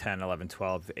in like the 10, 11,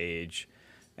 12 age.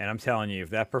 And I'm telling you,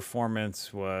 if that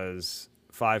performance was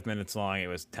 5 minutes long, it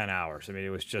was 10 hours. I mean, it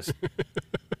was just...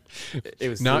 it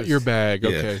was Not your bag,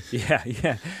 okay.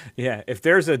 Yeah. If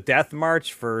there's a death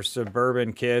march for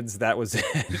suburban kids, that was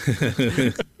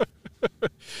it.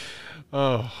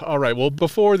 Oh, all right. Well,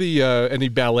 before the any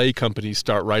ballet companies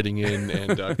start writing in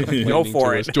and Go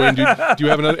for it. Dwayne, do you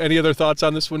have any other thoughts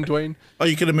on this one, Dwayne? Oh,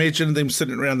 you can imagine them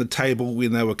sitting around the table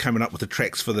when they were coming up with the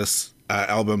tracks for this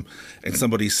album, and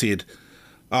somebody said,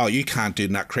 "Oh, you can't do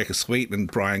Nutcracker Suite," and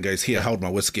Brian goes, "Here, hold my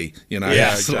whiskey." You know,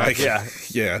 Yeah, it's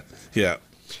exactly. yeah.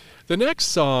 The next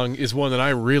song is one that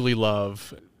I really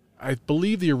love. I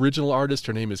believe the original artist,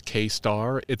 her name is Kay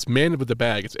Starr. It's Man with the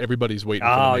Bag. It's Everybody's Waiting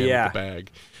for the Man with the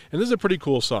Bag. And this is a pretty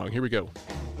cool song. Here we go.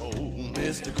 Oh,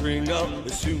 Mr. Kringle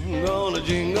is soon gonna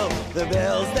jingle the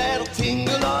bells that'll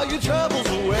tingle all your troubles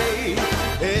away.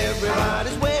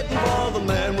 Everybody's waiting for the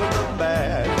man with the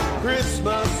bag.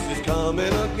 Christmas is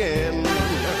coming again.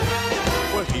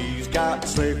 Well, he's got a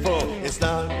sleigh full, it's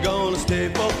not gonna stay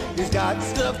full. He's got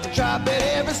stuff to chop at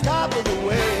every stop of the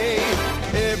way.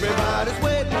 Everybody's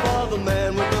waiting for the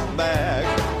man with the bag.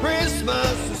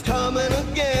 Christmas is coming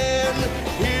again.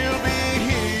 He'll be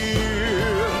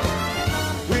here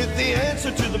with the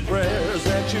answer to the prayers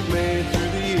that you've made through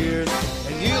the years,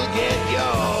 and you'll get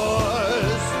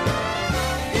yours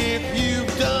if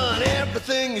you've done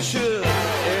everything you should.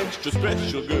 Extra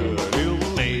special good.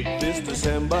 He'll make this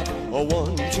December a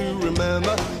one to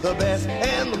remember, the best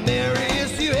and the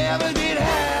merriest you ever did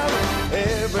have.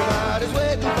 Everybody's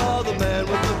waiting for the man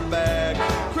with the bag.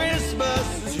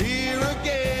 Christmas is here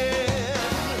again.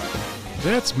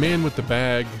 That's Man with the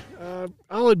Bag.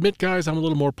 I'll admit, guys, I'm a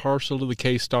little more partial to the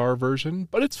Kay Starr version,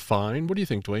 but it's fine. What do you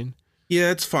think, Dwayne? Yeah,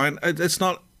 it's fine. It's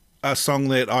not a song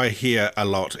that I hear a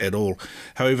lot at all.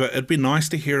 However, it'd be nice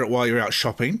to hear it while you're out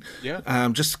shopping. Yeah.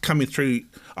 Just coming through,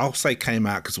 I'll say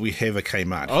Kmart because we have a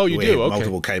Kmart. Oh, you we do? have Okay.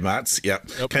 multiple Kmarts. Yep.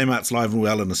 Kmart's live and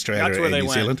well in Australia That's where and they New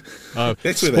went. Zealand.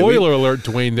 That's where they Spoiler alert,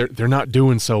 Dwayne, they're not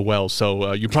doing so well,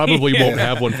 so you probably won't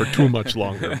have one for too much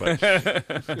longer.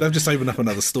 But They've just opened up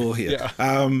another store here.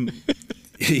 Yeah.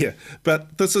 Yeah,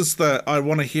 but this is the I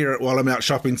want to hear it while I'm out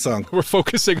shopping song. we're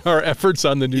focusing our efforts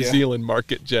on the New Zealand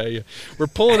market, Jay. We're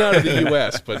pulling out of the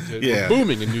U.S., but we're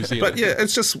booming in New Zealand. But yeah,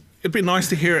 it'd be nice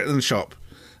to hear it in the shop,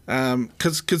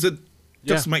 because it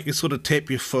just make you sort of tap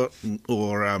your foot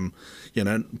or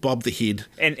bob the head.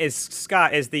 And is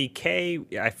the K?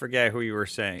 I forget who you were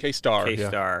saying. Kay Starr. Kay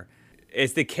Starr.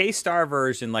 Is the Kay Starr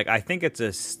version like? I think it's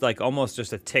almost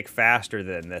just a tick faster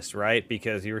than this, right?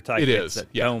 Because you were talking. It is, It's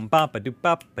yeah. And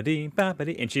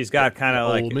she's got kind of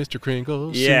like Old Mr.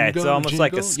 Kringle. yeah, soon it's gonna almost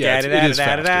like a jingle. Yeah, it is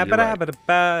faster, you're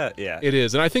right. Yeah. It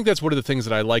is, and I think that's one of the things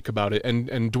that I like about it.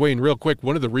 And Dwayne, real quick,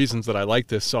 one of the reasons that I like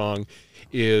this song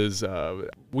is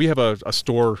we have a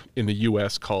store in the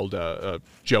U.S. called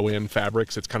Jo-Ann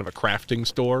Fabrics. It's kind of a crafting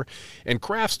store. And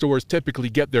craft stores typically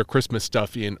get their Christmas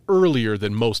stuff in earlier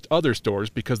than most other stores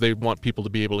because they want people to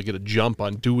be able to get a jump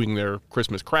on doing their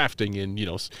Christmas crafting in,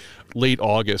 late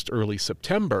August, early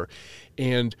September.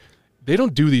 And they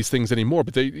don't do these things anymore,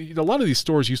 but a lot of these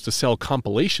stores used to sell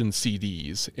compilation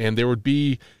CDs, and there would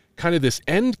be kind of this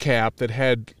end cap that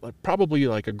had probably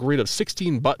like a grid of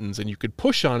 16 buttons, and you could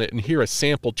push on it and hear a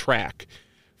sample track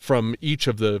from each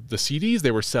of the CDs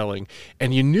they were selling.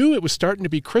 And you knew it was starting to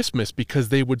be Christmas because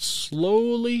they would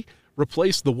slowly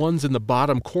replace the ones in the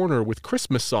bottom corner with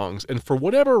Christmas songs. And for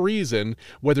whatever reason,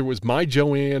 whether it was my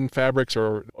Jo-Ann Fabrics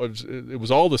or it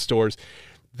was all the stores,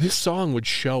 this song would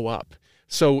show up.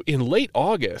 So in late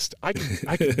August, I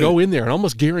could go in there and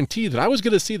almost guarantee that I was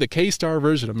going to see the K-Star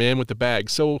version of Man with the Bag.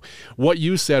 So what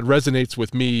you said resonates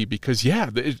with me because,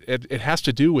 it has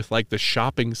to do with like the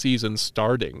shopping season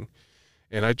starting.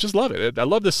 And I just love it. I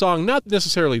love this song, not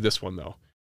necessarily this one, though.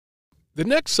 The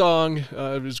next song is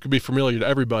going to be familiar to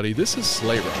everybody. This is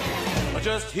Sleigh Ride. I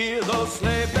just hear those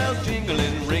sleigh bells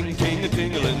jingling, ring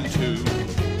ting-a-tingling too.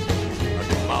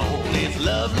 Come on, it's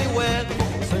lovely weather,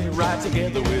 sleigh ride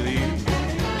together with you.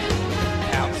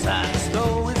 Outside the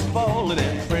snow is falling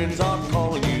and friends are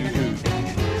calling you.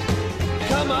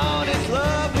 Come on, it's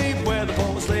lovely weather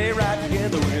for a sleigh ride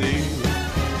together with you.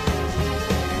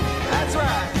 That's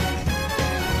right.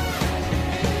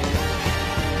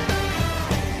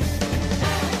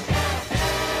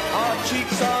 Our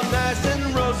cheeks are nice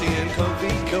and rosy and comfy,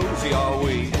 cozy are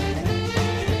we.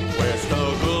 We're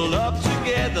snuggled up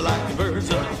together like the birds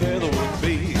of a feather would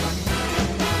be.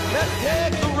 Let's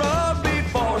take the road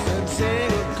before us and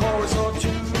sing a chorus or two.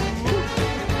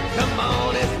 Come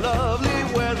on, it's lovely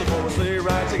weather for a sleigh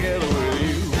ride together with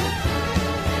you.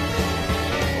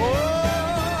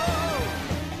 Oh!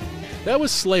 That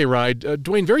was Sleigh Ride.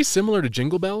 Dwayne, very similar to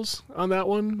Jingle Bells on that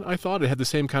one, I thought. It had the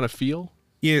same kind of feel.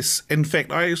 Yes, in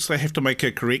fact, I also have to make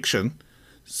a correction.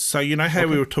 So you know how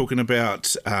we were talking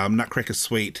about Nutcracker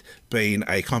Suite being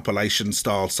a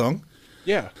compilation-style song?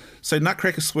 Yeah. So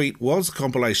Nutcracker Suite was a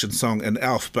compilation song in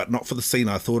Elf, but not for the scene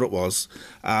I thought it was.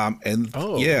 And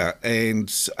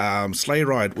Sleigh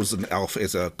Ride was in Elf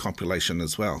as a compilation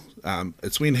as well.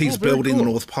 It's when he's building the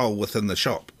North Pole within the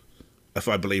shop, if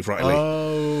I believe rightly.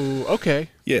 Oh, okay.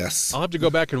 Yes. I'll have to go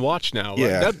back and watch now.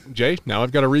 Yeah. Jay, now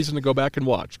I've got a reason to go back and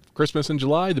watch. Christmas in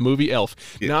July, the movie Elf.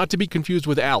 Yeah. Not to be confused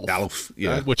with Alf. Alf,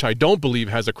 yeah. Which I don't believe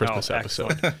has a Christmas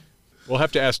episode. We'll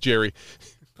have to ask Jerry.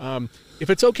 If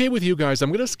it's okay with you guys, I'm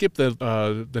going to skip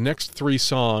the next three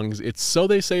songs. It's So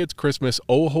They Say It's Christmas,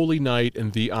 Oh Holy Night,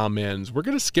 and The Amens. We're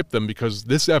going to skip them because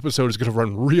this episode is going to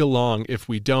run real long if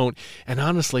we don't. And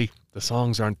honestly, the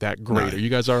songs aren't that great. No. Are you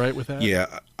guys all right with that?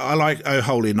 Yeah, I like Oh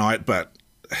Holy Night, but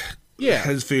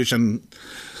his version...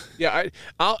 Yeah,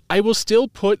 I will still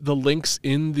put the links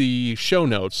in the show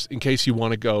notes in case you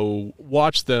want to go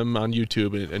watch them on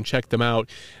YouTube and check them out.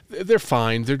 They're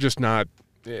fine. They're just not...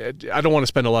 I don't want to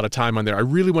spend a lot of time on there. I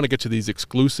really want to get to these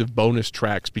exclusive bonus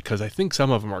tracks because I think some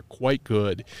of them are quite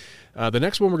good. The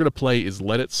next one we're going to play is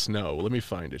Let It Snow. Let me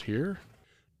find it here.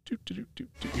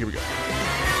 Here we go.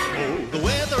 Oh, the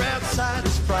weather outside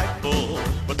is frightful,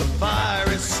 but the fire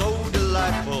is so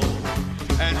delightful.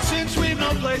 And since we've no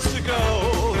place to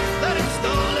go, let it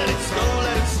snow, let it snow,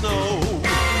 let it snow.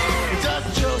 It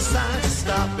doesn't show signs of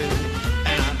stopping,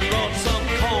 and I brought some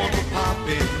corn for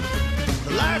popping.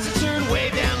 The lights are turned way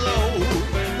down low.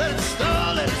 Let it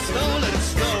snow, let it snow, let it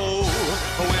snow.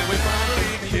 When we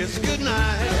finally kiss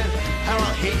goodnight, how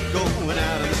I hate going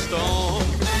out in the storm.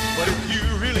 But if you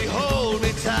really hold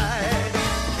me tight,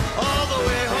 all the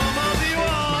way home I'll be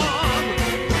warm.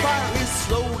 The fire is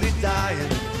slowly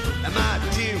dying, and my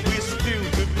dear, we're still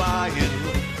goodbying.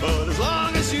 But as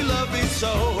long as you love me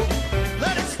so,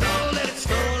 let it snow, let it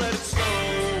snow, let it snow.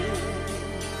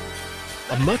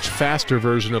 A much faster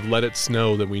version of Let It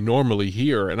Snow than we normally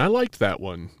hear, and I liked that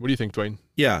one. What do you think, Dwayne?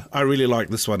 Yeah, I really like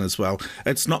this one as well.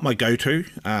 It's not my go-to.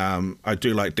 I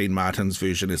do like Dean Martin's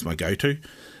version as my go-to.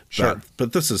 Sure.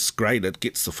 But this is great. It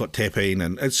gets the foot tapping,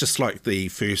 and it's just like the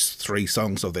first three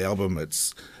songs of the album.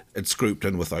 It's grouped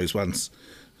in with those ones.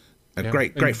 And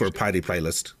great for a party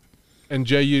playlist. And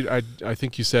Jay, I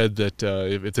think you said that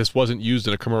if this wasn't used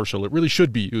in a commercial, it really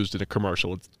should be used in a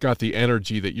commercial. It's got the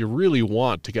energy that you really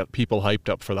want to get people hyped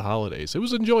up for the holidays. It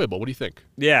was enjoyable. What do you think?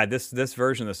 Yeah, this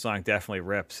version of the song definitely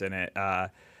rips in it.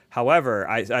 However,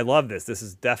 I love this. This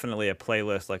is definitely a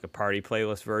playlist, like a party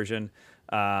playlist version.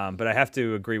 But I have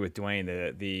to agree with Dwayne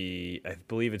that I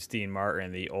believe it's Dean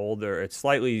Martin, it's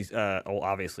slightly,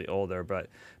 obviously older, but a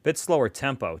bit slower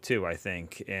tempo too, I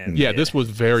think. And yeah, this was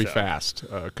very fast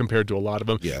compared to a lot of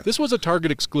them. Yeah. This was a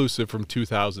Target exclusive from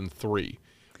 2003.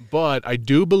 But I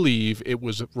do believe it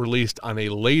was released on a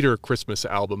later Christmas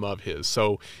album of his.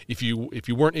 So if you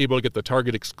weren't able to get the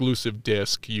Target exclusive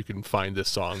disc, you can find this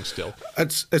song still.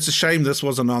 It's a shame this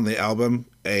wasn't on the album,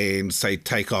 and say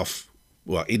take off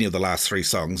any of the last 3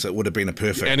 songs. It would have been a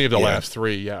perfect. Any of the last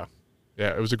 3, yeah.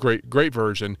 Yeah, it was a great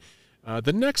version.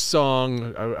 The next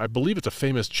song, I believe it's a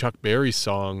famous Chuck Berry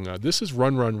song. This is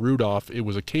Run Run Rudolph. It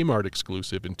was a Kmart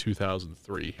exclusive in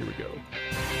 2003. Here we go.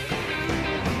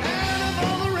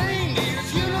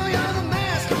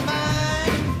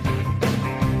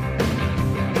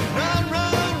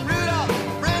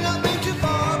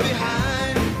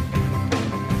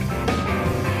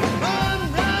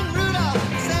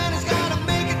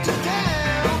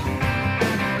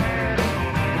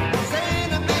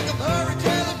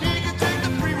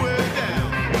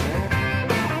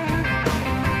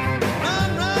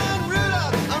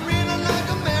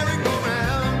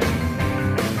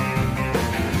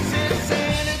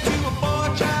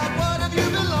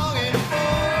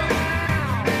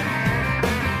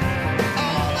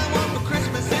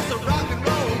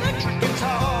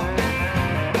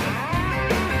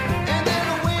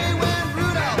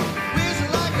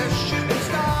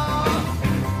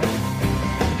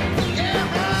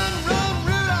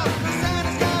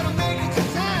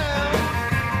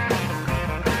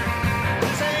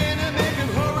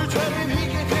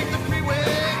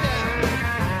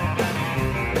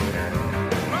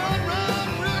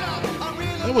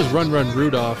 That was Run Run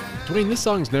Rudolph. Dwayne, this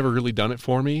song's never really done it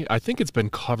for me. I think it's been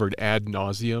covered ad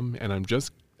nauseum, and I'm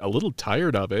just a little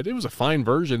tired of it. It was a fine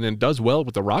version and does well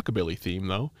with the rockabilly theme,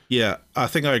 though. Yeah, I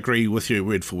think I agree with you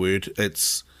word for word.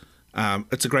 It's a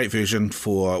great version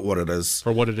for what it is.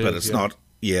 For what it is, but it's not.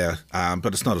 Yeah,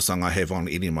 but it's not a song I have on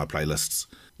any of my playlists,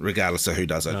 regardless of who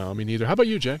does it. No, me neither. How about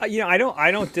you, Jay? I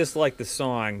don't dislike the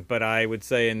song, but I would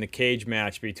say in the cage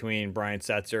match between Brian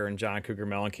Setzer and John Cougar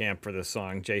Mellencamp for this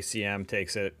song, JCM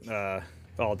takes it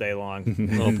all day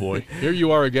long. Oh boy, here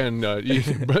you are again,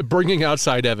 bringing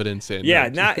outside evidence in. Yeah,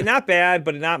 not bad,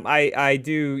 but not. I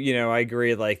do. I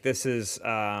agree. Like this is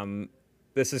kind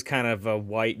of a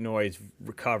white noise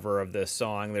cover of this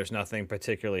song. There's nothing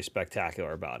particularly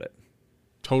spectacular about it.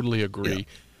 Totally agree.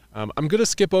 Yeah. I'm going to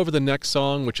skip over the next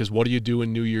song, which is What Do You Do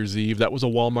in New Year's Eve? That was a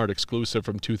Walmart exclusive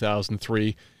from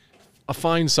 2003. A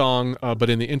fine song, but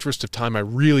in the interest of time, I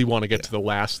really want to get to the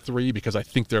last 3 because I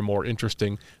think they're more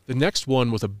interesting. The next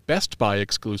one was a Best Buy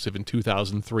exclusive in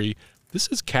 2003. This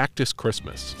is Cactus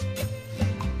Christmas.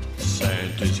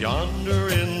 Santa's yonder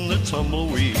in the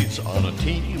tumbleweeds on a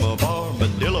team of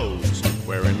armadillos,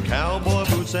 wearing cowboy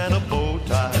boots and a bow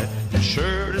tie. His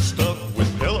shirt is stuffed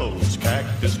with pillows.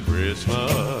 Cactus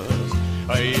Christmas,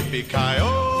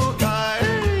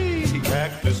 yippee-ki-yo-ki,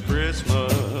 Cactus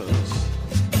Christmas.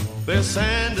 There's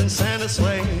sand in Santa's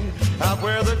sleigh out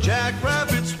where the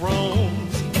jackrabbits roam.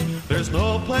 There's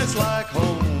no place like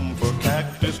home for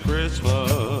Cactus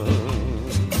Christmas.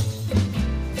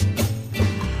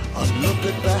 Look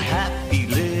at the happy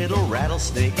little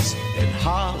rattlesnakes in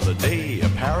holiday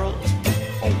apparel,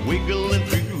 wiggling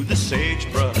through the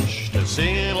sagebrush to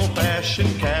sing an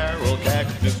old-fashioned carol.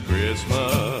 Cactus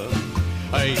Christmas,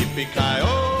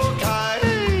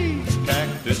 yippee-ki-yo-ki,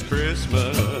 Cactus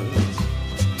Christmas.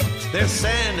 There's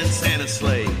sand in Santa's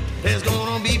sleigh. There's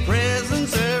gonna be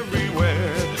presents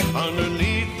everywhere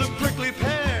underneath the prickly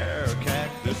pear.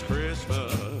 Cactus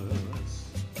Christmas.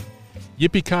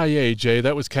 Yippee-ki-yay, Jay.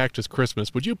 That was Cactus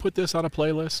Christmas. Would you put this on a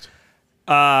playlist?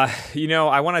 I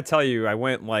want to tell you, I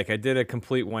did a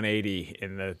complete 180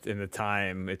 in the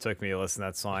time it took me to listen to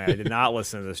that song. I did not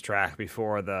listen to this track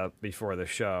before the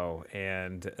show,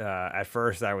 and at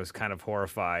first I was kind of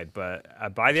horrified.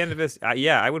 But by the end of this,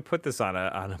 I would put this on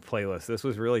a playlist. This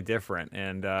was really different,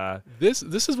 and this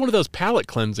is one of those palate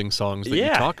cleansing songs that you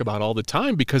talk about all the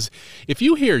time, because if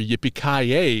you hear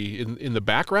Yippee-ki-yay in the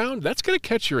background, that's going to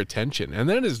catch your attention, and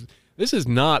this is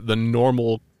not the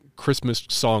normal Christmas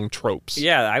song tropes.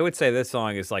 Yeah, I would say this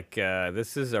song is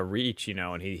this is a reach,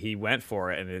 and he went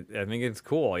for it, and I think it's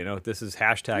cool. This is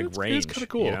hashtag range. It's kind of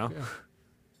cool. Yeah.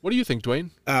 What do you think, Dwayne?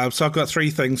 So I've got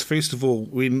 3 things. First of all,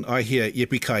 when I hear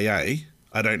Yippee-ki-yay,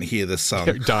 I don't hear this song.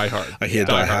 Die Hard. I hear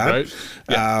Die Hard. Right?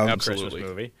 Yeah, absolutely.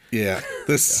 Movie. Yeah,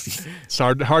 this. It's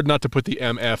hard not to put the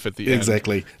MF at the end.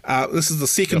 Exactly. This is the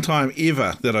second time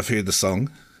ever that I've heard the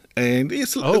song. And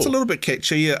it's a little bit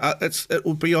catchy. It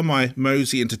will be on my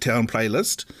Mosey into Town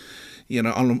playlist. you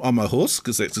know, on my horse,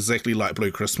 because that's exactly like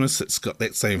Blue Christmas. It's got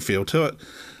that same feel to it.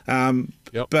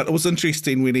 But it was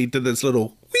interesting when he did his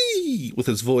little wee with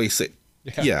his voice. It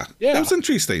was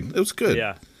interesting. It was good.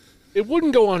 Yeah. It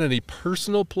wouldn't go on any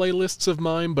personal playlists of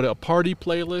mine, but a party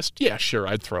playlist, yeah, sure,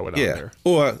 I'd throw it on there.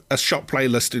 Or a shop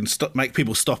playlist and make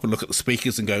people stop and look at the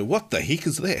speakers and go, what the heck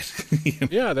is that?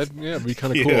 Yeah, that'd be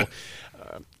kind of cool.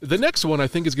 The next one I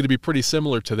think is going to be pretty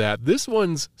similar to that. This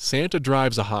one's Santa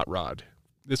Drives a Hot Rod.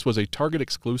 This was a Target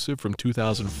exclusive from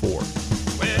 2004. Well,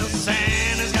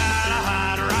 Santa's got a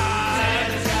hot rod.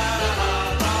 Santa's got a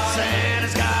hot rod.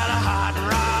 Santa's got a hot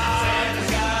rod.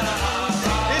 Santa's got a hot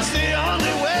rod. It's the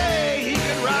only way he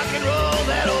can rock and roll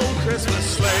that old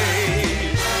Christmas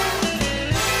sleigh.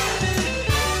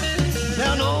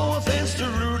 Now, no offense to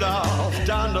Rudolph,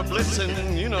 Donner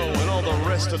Blitzen, you know, and all the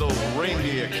rest of those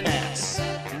reindeer cats.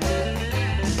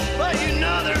 But you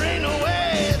know there ain't no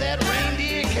way that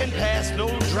reindeer can pass no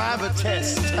driver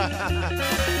test. I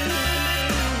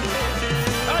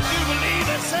do believe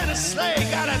that Santa's sleigh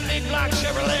got a big block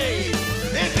Chevrolet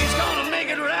if he's gonna make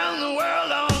it around the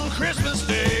world on Christmas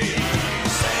Day.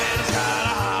 Santa's got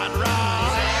a hot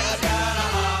rod. Santa's got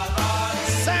a hot rod.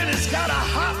 Santa's got a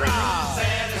hot rod.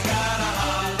 Santa's got a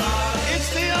hot rod.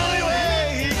 It's the only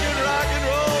way he can rock and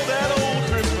roll that old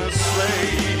Christmas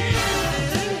sleigh.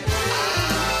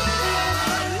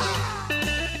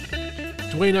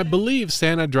 Dwayne, I believe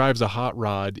Santa Drives a Hot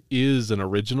Rod is an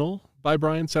original by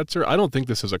Brian Setzer. I don't think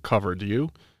this is a cover, do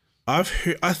you? I've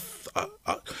heard. I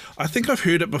think I've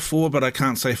heard it before, but I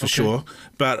can't say for sure.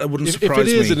 But it wouldn't surprise me. If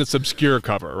it is, and it's obscure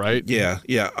cover, right? Yeah.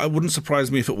 It wouldn't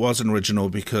surprise me if it was an original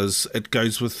because it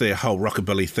goes with their whole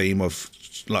rockabilly theme of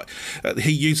like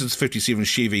he uses 57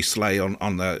 Chevy sleigh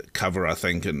on the cover, I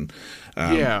think, and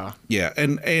and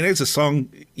as a song,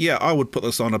 I would put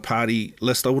this on a party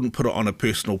list. I wouldn't put it on a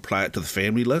personal play it to the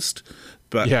family list.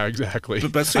 But, yeah, exactly.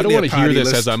 But I don't want to hear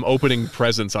this as I'm opening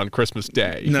presents on Christmas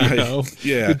Day. No, you know?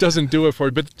 It doesn't do it for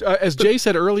it. But as Jay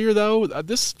said earlier, though,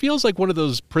 this feels like one of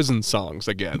those prison songs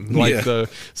again, like the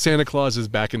Santa Claus is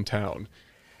back in town.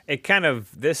 It kind of,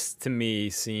 this to me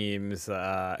seems,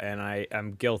 and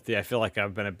I'm guilty, I feel like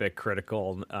I've been a bit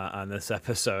critical on this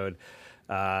episode.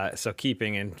 So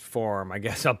keeping in form, I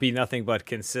guess I'll be nothing but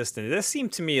consistent. This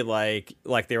seemed to me like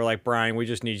they were like, Brian, we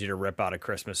just need you to rip out a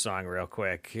Christmas song real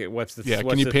quick. What's the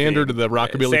can you pander to the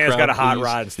rockabilly Santa's crowd? Got a hot please?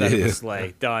 rod instead of a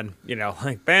sleigh. Done. You know,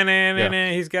 like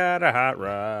banana, he's got a hot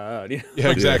rod. Yeah,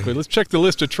 exactly. Let's check the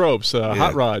list of tropes.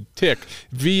 Hot rod, tick.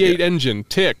 V8 engine,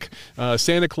 tick.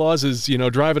 Santa Claus is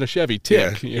driving a Chevy,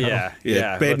 tick.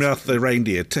 Badmouth the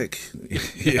reindeer, tick.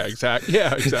 Exactly.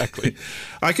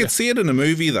 I could see it in a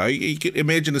movie though. You could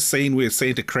imagine a scene where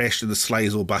Santa crashed and the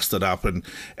sleigh's all busted up and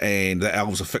the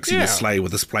elves are fixing the sleigh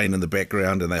with this plane in the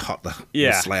background and they hot the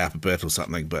sleigh up a bit or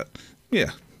something. But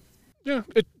it's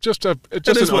just an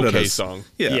okay song.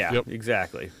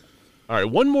 Exactly. All right,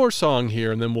 one more song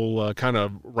here, and then we'll kind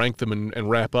of rank them and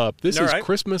wrap up. This is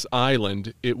Christmas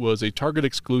Island. It was a Target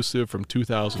exclusive from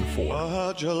 2004.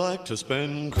 How'd you like to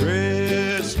spend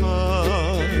Christmas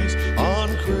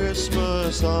on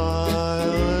Christmas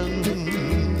Island?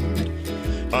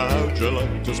 How'd you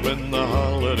like to spend the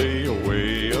holiday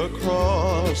away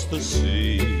across the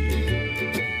sea?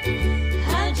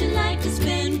 How'd you like to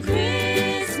spend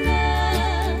Christmas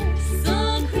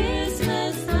on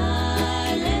Christmas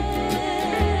Island?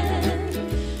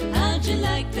 How'd you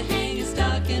like to hang a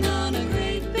stocking on a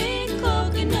great big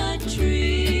coconut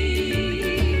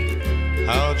tree?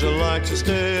 How'd you like to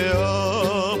stay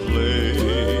up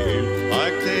late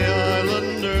like the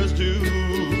islanders do?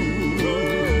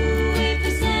 With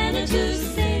the Santa to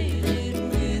sail it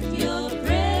with your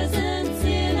presents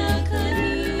in a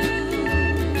canoe.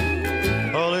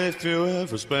 Well, if you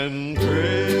ever spend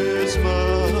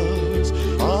Christmas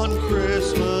on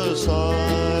Christmas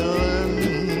Island,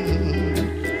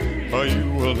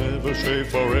 you will never stray,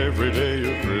 for every day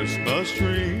your Christmas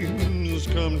dreams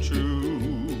come true.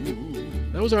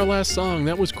 That was our last song.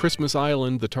 That was Christmas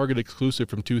Island, the Target exclusive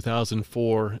from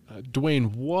 2004.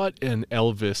 Dwayne, what an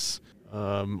Elvis.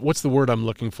 What's the word I'm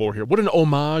looking for here? What an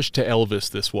homage to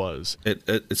Elvis this was.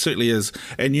 It certainly is.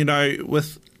 And,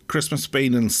 with Christmas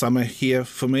being in summer here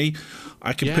for me,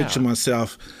 I can picture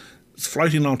myself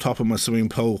floating on top of my swimming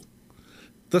pool,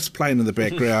 this playing in the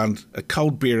background, a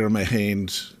cold beer in my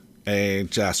hand, and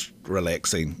just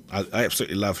relaxing. I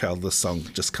absolutely love how this song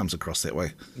just comes across that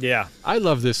way. Yeah. I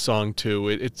love this song too.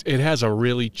 It has a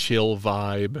really chill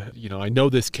vibe. I know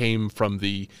this came from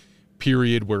the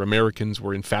period where Americans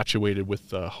were infatuated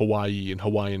with Hawaii and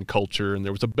Hawaiian culture, and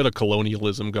there was a bit of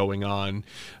colonialism going on.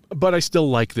 But I still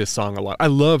like this song a lot. I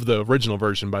love the original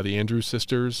version by the Andrews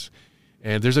Sisters.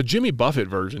 And there's a Jimmy Buffett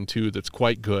version too that's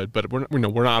quite good, but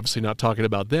we're obviously not talking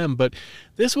about them. But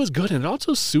this was good, and it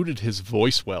also suited his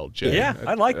voice well, Jay. Yeah,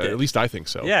 I liked it. At least I think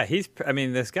so. Yeah,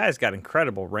 this guy's got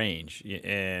incredible range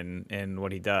in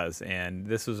what he does, and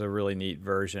this was a really neat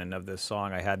version of this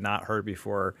song I had not heard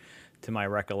before, to my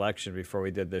recollection, before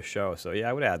we did this show. So yeah,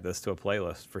 I would add this to a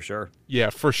playlist for sure.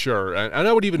 Yeah, for sure. And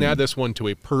I would even add this one to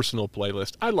a personal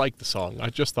playlist. I like the song. I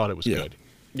just thought it was good.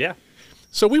 Yeah.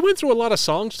 So we went through a lot of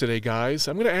songs today, guys.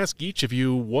 I'm going to ask each of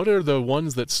you, what are the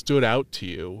ones that stood out to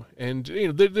you? And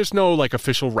there's no like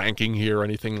official ranking here or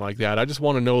anything like that. I just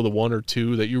want to know the one or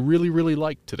two that you really, really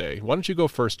liked today. Why don't you go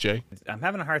first, Jay? I'm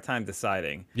having a hard time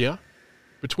deciding. Yeah?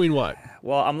 Between what?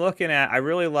 Well, I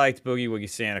really liked Boogie Woogie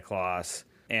Santa Claus.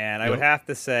 And I would have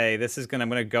to say I'm going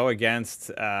to go against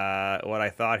what I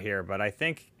thought here, but I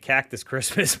think Cactus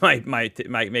Christmas might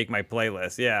make my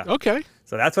playlist. Yeah. Okay.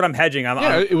 So that's what I'm hedging.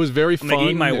 It was very fun. I'm going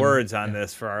to eat my words on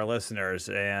this for our listeners,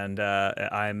 and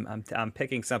I'm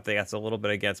picking something that's a little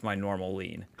bit against my normal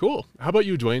lean. Cool. How about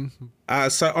you, Dwayne?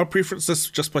 So I'll preference this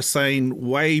just by saying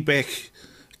way back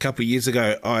a couple of years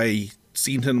ago, I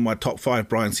sent in my top 5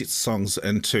 Brian Setzer songs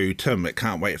into Tim at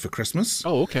Can't Wait for Christmas.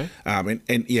 Oh, okay.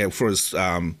 And yeah, for his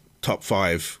top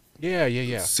 5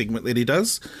 segment that he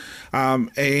does.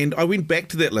 And I went back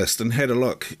to that list and had a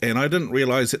look, and I didn't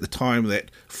realize at the time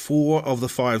that 4 of the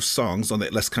 5 songs on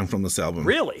that list come from this album.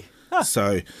 Really? Huh.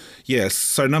 So, yes.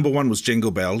 So number 1 was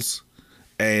Jingle Bells,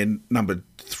 and number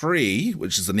 3,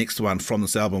 which is the next one from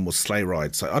this album, was Sleigh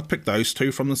Ride. So I'd pick those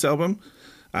 2 from this album.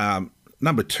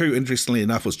 Number 2, interestingly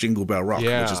enough, was Jingle Bell Rock,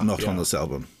 which is not on this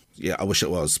album. Yeah, I wish it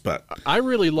was, but I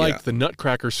really liked the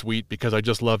Nutcracker Suite because I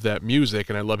just love that music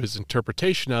and I love his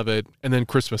interpretation of it. And then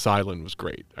Christmas Island was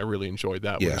great. I really enjoyed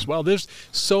that one as well. There's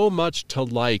so much to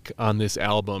like on this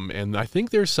album, and I think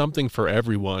there's something for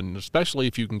everyone, especially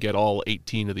if you can get all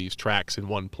 18 of these tracks in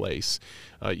one place.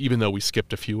 Even though we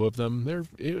skipped a few of them,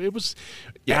 it was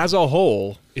as a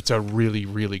whole, it's a really,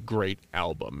 really great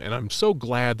album, and I'm so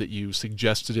glad that you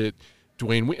suggested it,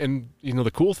 Dwayne. And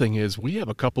the cool thing is we have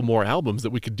a couple more albums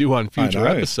that we could do on future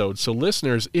episodes. So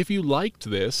listeners, if you liked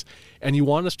this and you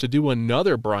want us to do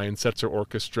another Brian Setzer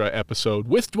Orchestra episode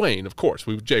with Dwayne, of course,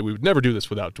 we would never do this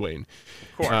without Dwayne.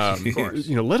 Of course.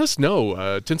 Let us know.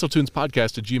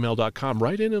 tinseltoonspodcast@gmail.com.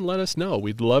 Write in and let us know.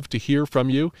 We'd love to hear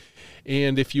from you.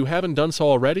 And if you haven't done so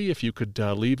already, if you could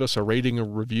leave us a rating or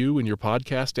review in your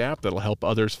podcast app, that'll help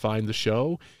others find the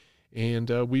show. And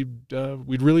we'd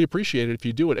really appreciate it if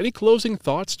you do it. Any closing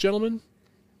thoughts, gentlemen?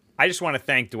 I just want to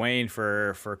thank Dwayne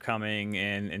for coming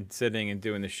and sitting and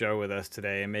doing the show with us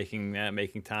today and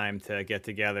making time to get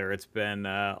together. It's been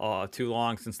too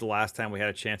long since the last time we had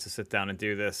a chance to sit down and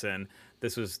do this, and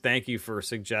thank you for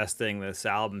suggesting this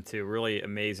album to really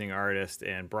amazing artist,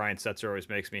 and Brian Setzer always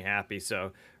makes me happy.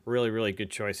 So really, really good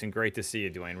choice, and great to see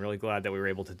you, Dwayne. Really glad that we were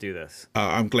able to do this.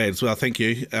 I'm glad as well. Thank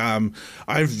you.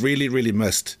 I've really, really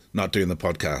missed not doing the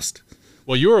podcast.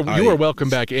 Well, you are welcome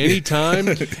back anytime.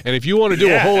 And if you want to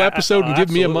do a whole episode and give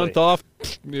me a month off,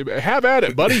 have at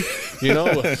it, buddy.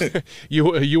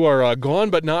 You are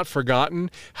gone but not forgotten.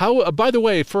 How? By the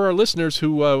way, for our listeners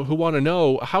who want to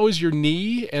know, how is your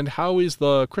knee and how is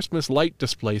the Christmas light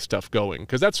display stuff going?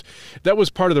 Because that was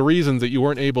part of the reason that you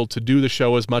weren't able to do the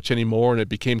show as much anymore, and it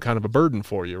became kind of a burden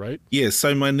for you, right? Yeah.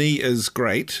 So my knee is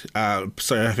great.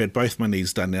 So I've had both my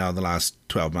knees done now in the last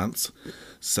 12 months.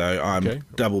 So I'm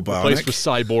double bionic. Replaced with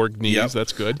cyborg knees.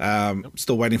 That's good.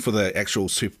 Still waiting for the actual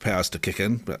superpowers to kick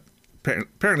in, but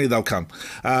apparently they'll come.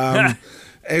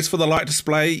 As for the light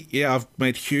display, I've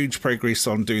made huge progress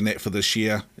on doing that for this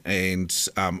year, and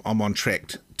I'm on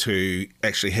track to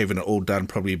actually having it all done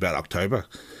probably about October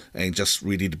and just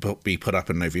ready to be put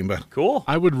up in November. Cool.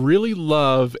 I would really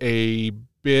love a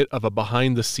bit of a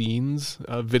behind-the-scenes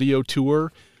video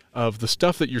tour of the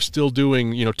stuff that you're still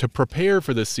doing, to prepare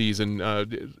for this season.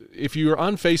 If you're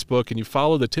on Facebook and you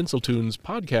follow the Tinsel Tunes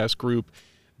podcast group,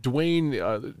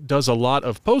 Dwayne does a lot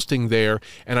of posting there,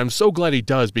 and I'm so glad he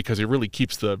does because it really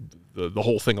keeps the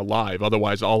whole thing alive.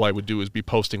 Otherwise, all I would do is be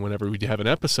posting whenever we have an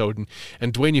episode.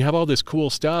 And Dwayne, you have all this cool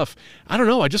stuff. I don't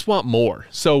know. I just want more.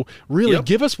 So really,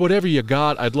 give us whatever you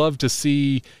got. I'd love to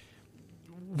see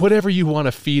whatever you want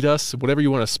to feed us, whatever you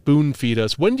want to spoon feed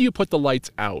us. When do you put the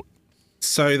lights out?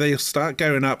 So they'll start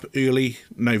going up early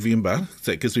November,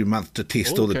 so it gives me a month to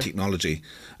test all the technology.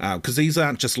 Because these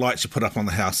aren't just lights you put up on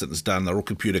the house and it's done, they're all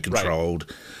computer controlled.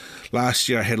 Right. Last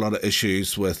year I had a lot of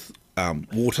issues with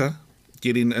water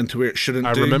getting into where it shouldn't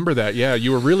I remember that,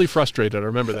 you were really frustrated, I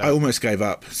remember that. I almost gave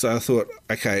up, so I thought,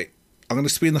 okay, I'm going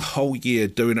to spend the whole year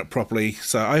doing it properly.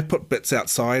 So I put bits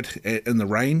outside in the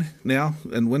rain now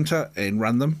in winter and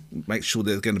run them, make sure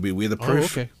they're going to be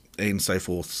weatherproof and so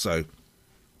forth. So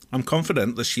I'm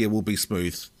confident this year will be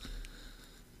smooth.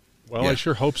 Well, Yeah. I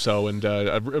sure hope so, and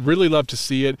I'd really love to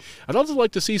see it. I'd also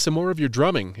like to see some more of your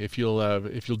drumming, if you'll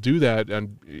do that.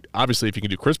 And obviously, if you can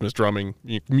do Christmas drumming,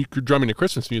 drumming to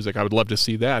Christmas music, I would love to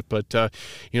see that. But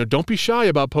don't be shy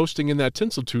about posting in that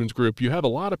Tinsel Tunes group. You have a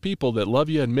lot of people that love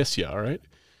you and miss you. All right.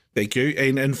 Thank you.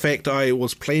 And in fact, I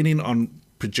was planning on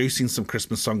producing some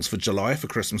Christmas songs for July, for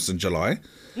Christmas in July.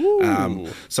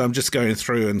 So I'm just going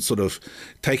through and sort of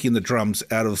taking the drums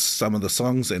out of some of the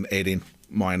songs and adding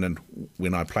mine in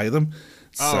when I play them.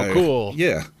 Oh, So, cool.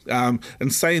 Yeah.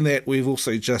 And saying that, we've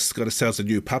also just got ourselves a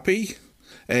new puppy.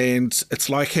 And it's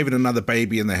like having another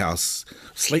baby in the house.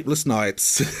 Sleepless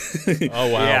nights. Oh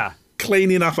wow. Yeah.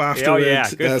 Cleaning up afterwards. Oh, yeah.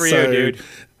 Good for you, dude.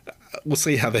 We'll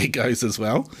see how that goes as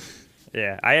well.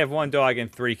 Yeah, I have 1 dog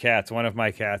and 3 cats. One of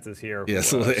my cats is here who Yes,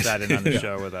 sat in on the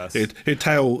show with us. Her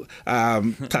tail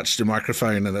touched the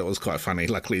microphone, and it was quite funny.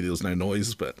 Luckily, there was no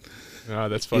noise, but Oh,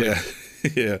 that's funny. yeah,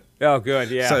 yeah. Oh, good,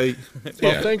 yeah. So, Well,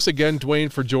 yeah. thanks again, Dwayne,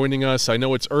 for joining us. I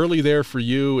know it's early there for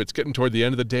you. It's getting toward the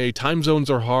end of the day. Time zones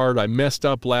are hard. I messed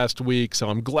up last week, so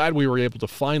I'm glad we were able to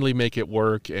finally make it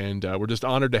work, and we're just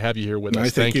honored to have you here with No,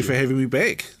 us. thank you for having me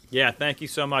back. Yeah, thank you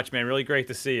so much, man. Really great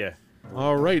to see you.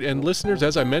 All right, and listeners,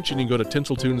 as I mentioned, you can go to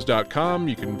tinseltunes.com.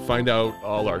 You can find out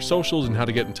all our socials and how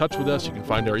to get in touch with us. You can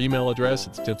find our email address.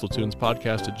 It's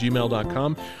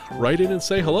tinseltunespodcast@gmail.com. Write in and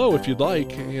say hello if you'd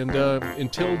like. And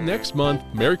until next month,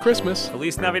 Merry Christmas.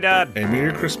 Feliz Navidad. And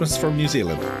Merry Christmas from New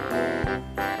Zealand.